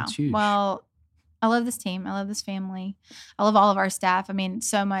 Wow. It's huge. Well, I love this team. I love this family. I love all of our staff. I mean,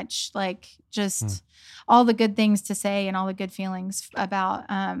 so much, like just all the good things to say and all the good feelings about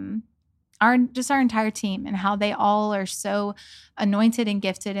our entire team, and how they all are so anointed and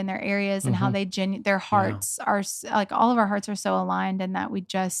gifted in their areas, and how their hearts are like, all of our hearts are so aligned, and that we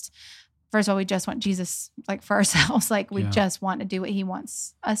just, first of all, we just want Jesus, like for ourselves, like we just want to do what he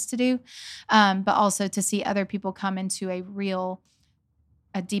wants us to do. But also to see other people come into a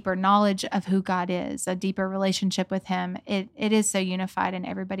deeper knowledge of who God is, a deeper relationship with him. It is so unified, and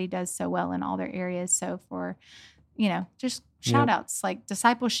everybody does so well in all their areas. So for, just shout outs like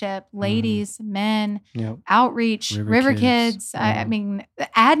discipleship, ladies, men, outreach, River Kids. I mean,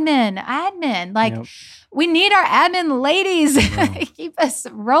 admin, like we need our admin ladies. Keep us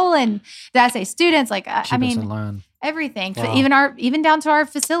rolling. Did I say students? Like, Keep us in line. Everything, even down to our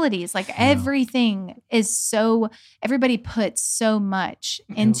facilities, like everything is everybody puts so much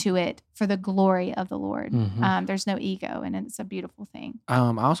into it for the glory of the Lord. There's no ego, and it's a beautiful thing. I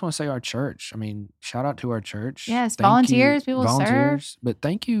also want to say our church. I mean, shout out to our church. Yes, volunteers, people serve. But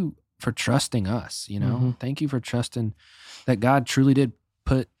thank you for trusting us, Thank you for trusting that God truly did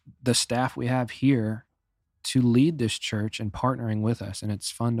put the staff we have here to lead this church and partnering with us, and it's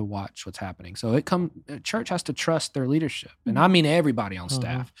fun to watch what's happening. So church has to trust their leadership, and I mean everybody on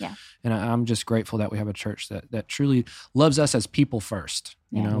staff. And I'm just grateful that we have a church that truly loves us as people first.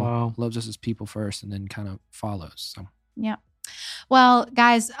 Loves us as people first, and then kind of follows. So well,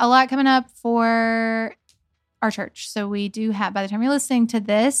 guys, a lot coming up for our church. So we do have, by the time you're listening to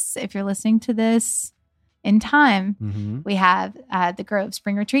this, if you're listening to this in time, we have the Grove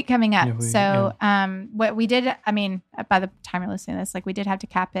Spring Retreat coming up. What we did, I mean, by the time you're listening to this, like we did have to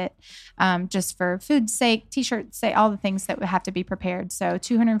cap it just for food's sake, t-shirts sake, all the things that would have to be prepared. So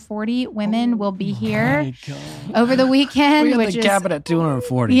 240 women will be here over the weekend. We're going to cap it at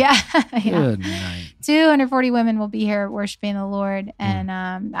 240. Good night. 240 women will be here worshiping the Lord. And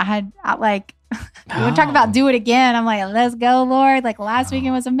you would talk about do it again. I'm like, let's go, Lord. Like last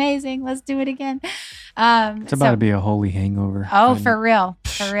weekend was amazing. Let's do it again. It's about to be a holy hangover. Oh, for real.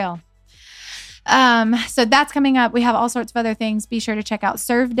 So that's coming up. We have all sorts of other things. Be sure to check out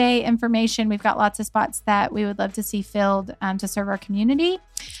Serve Day information. We've got lots of spots that we would love to see filled to serve our community.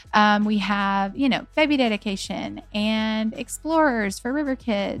 We have, baby dedication and explorers for River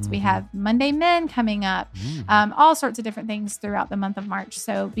Kids. We have Monday Men coming up. All sorts of different things throughout the month of March.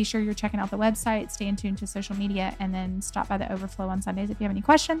 So be sure you're checking out the website, stay in tune to social media, and then stop by the Overflow on Sundays if you have any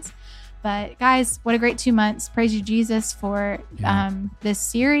questions. But guys, what a great 2 months. Praise you, Jesus, for this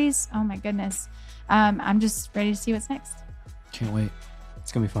series. Oh my goodness. I'm just ready to see what's next. Can't wait.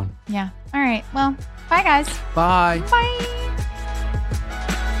 It's going to be fun. Yeah. All right. Well, bye guys. Bye. Bye.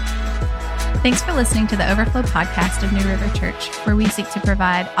 Thanks for listening to the Overflow podcast of New River Church, where we seek to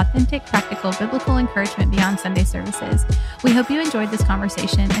provide authentic, practical, biblical encouragement beyond Sunday services. We hope you enjoyed this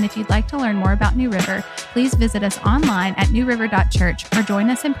conversation, and if you'd like to learn more about New River, please visit us online at newriver.church or join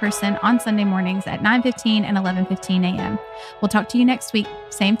us in person on Sunday mornings at 9:15 and 11:15 a.m. We'll talk to you next week,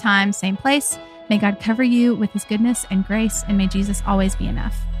 same time, same place. May God cover you with his goodness and grace, and may Jesus always be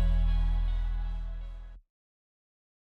enough.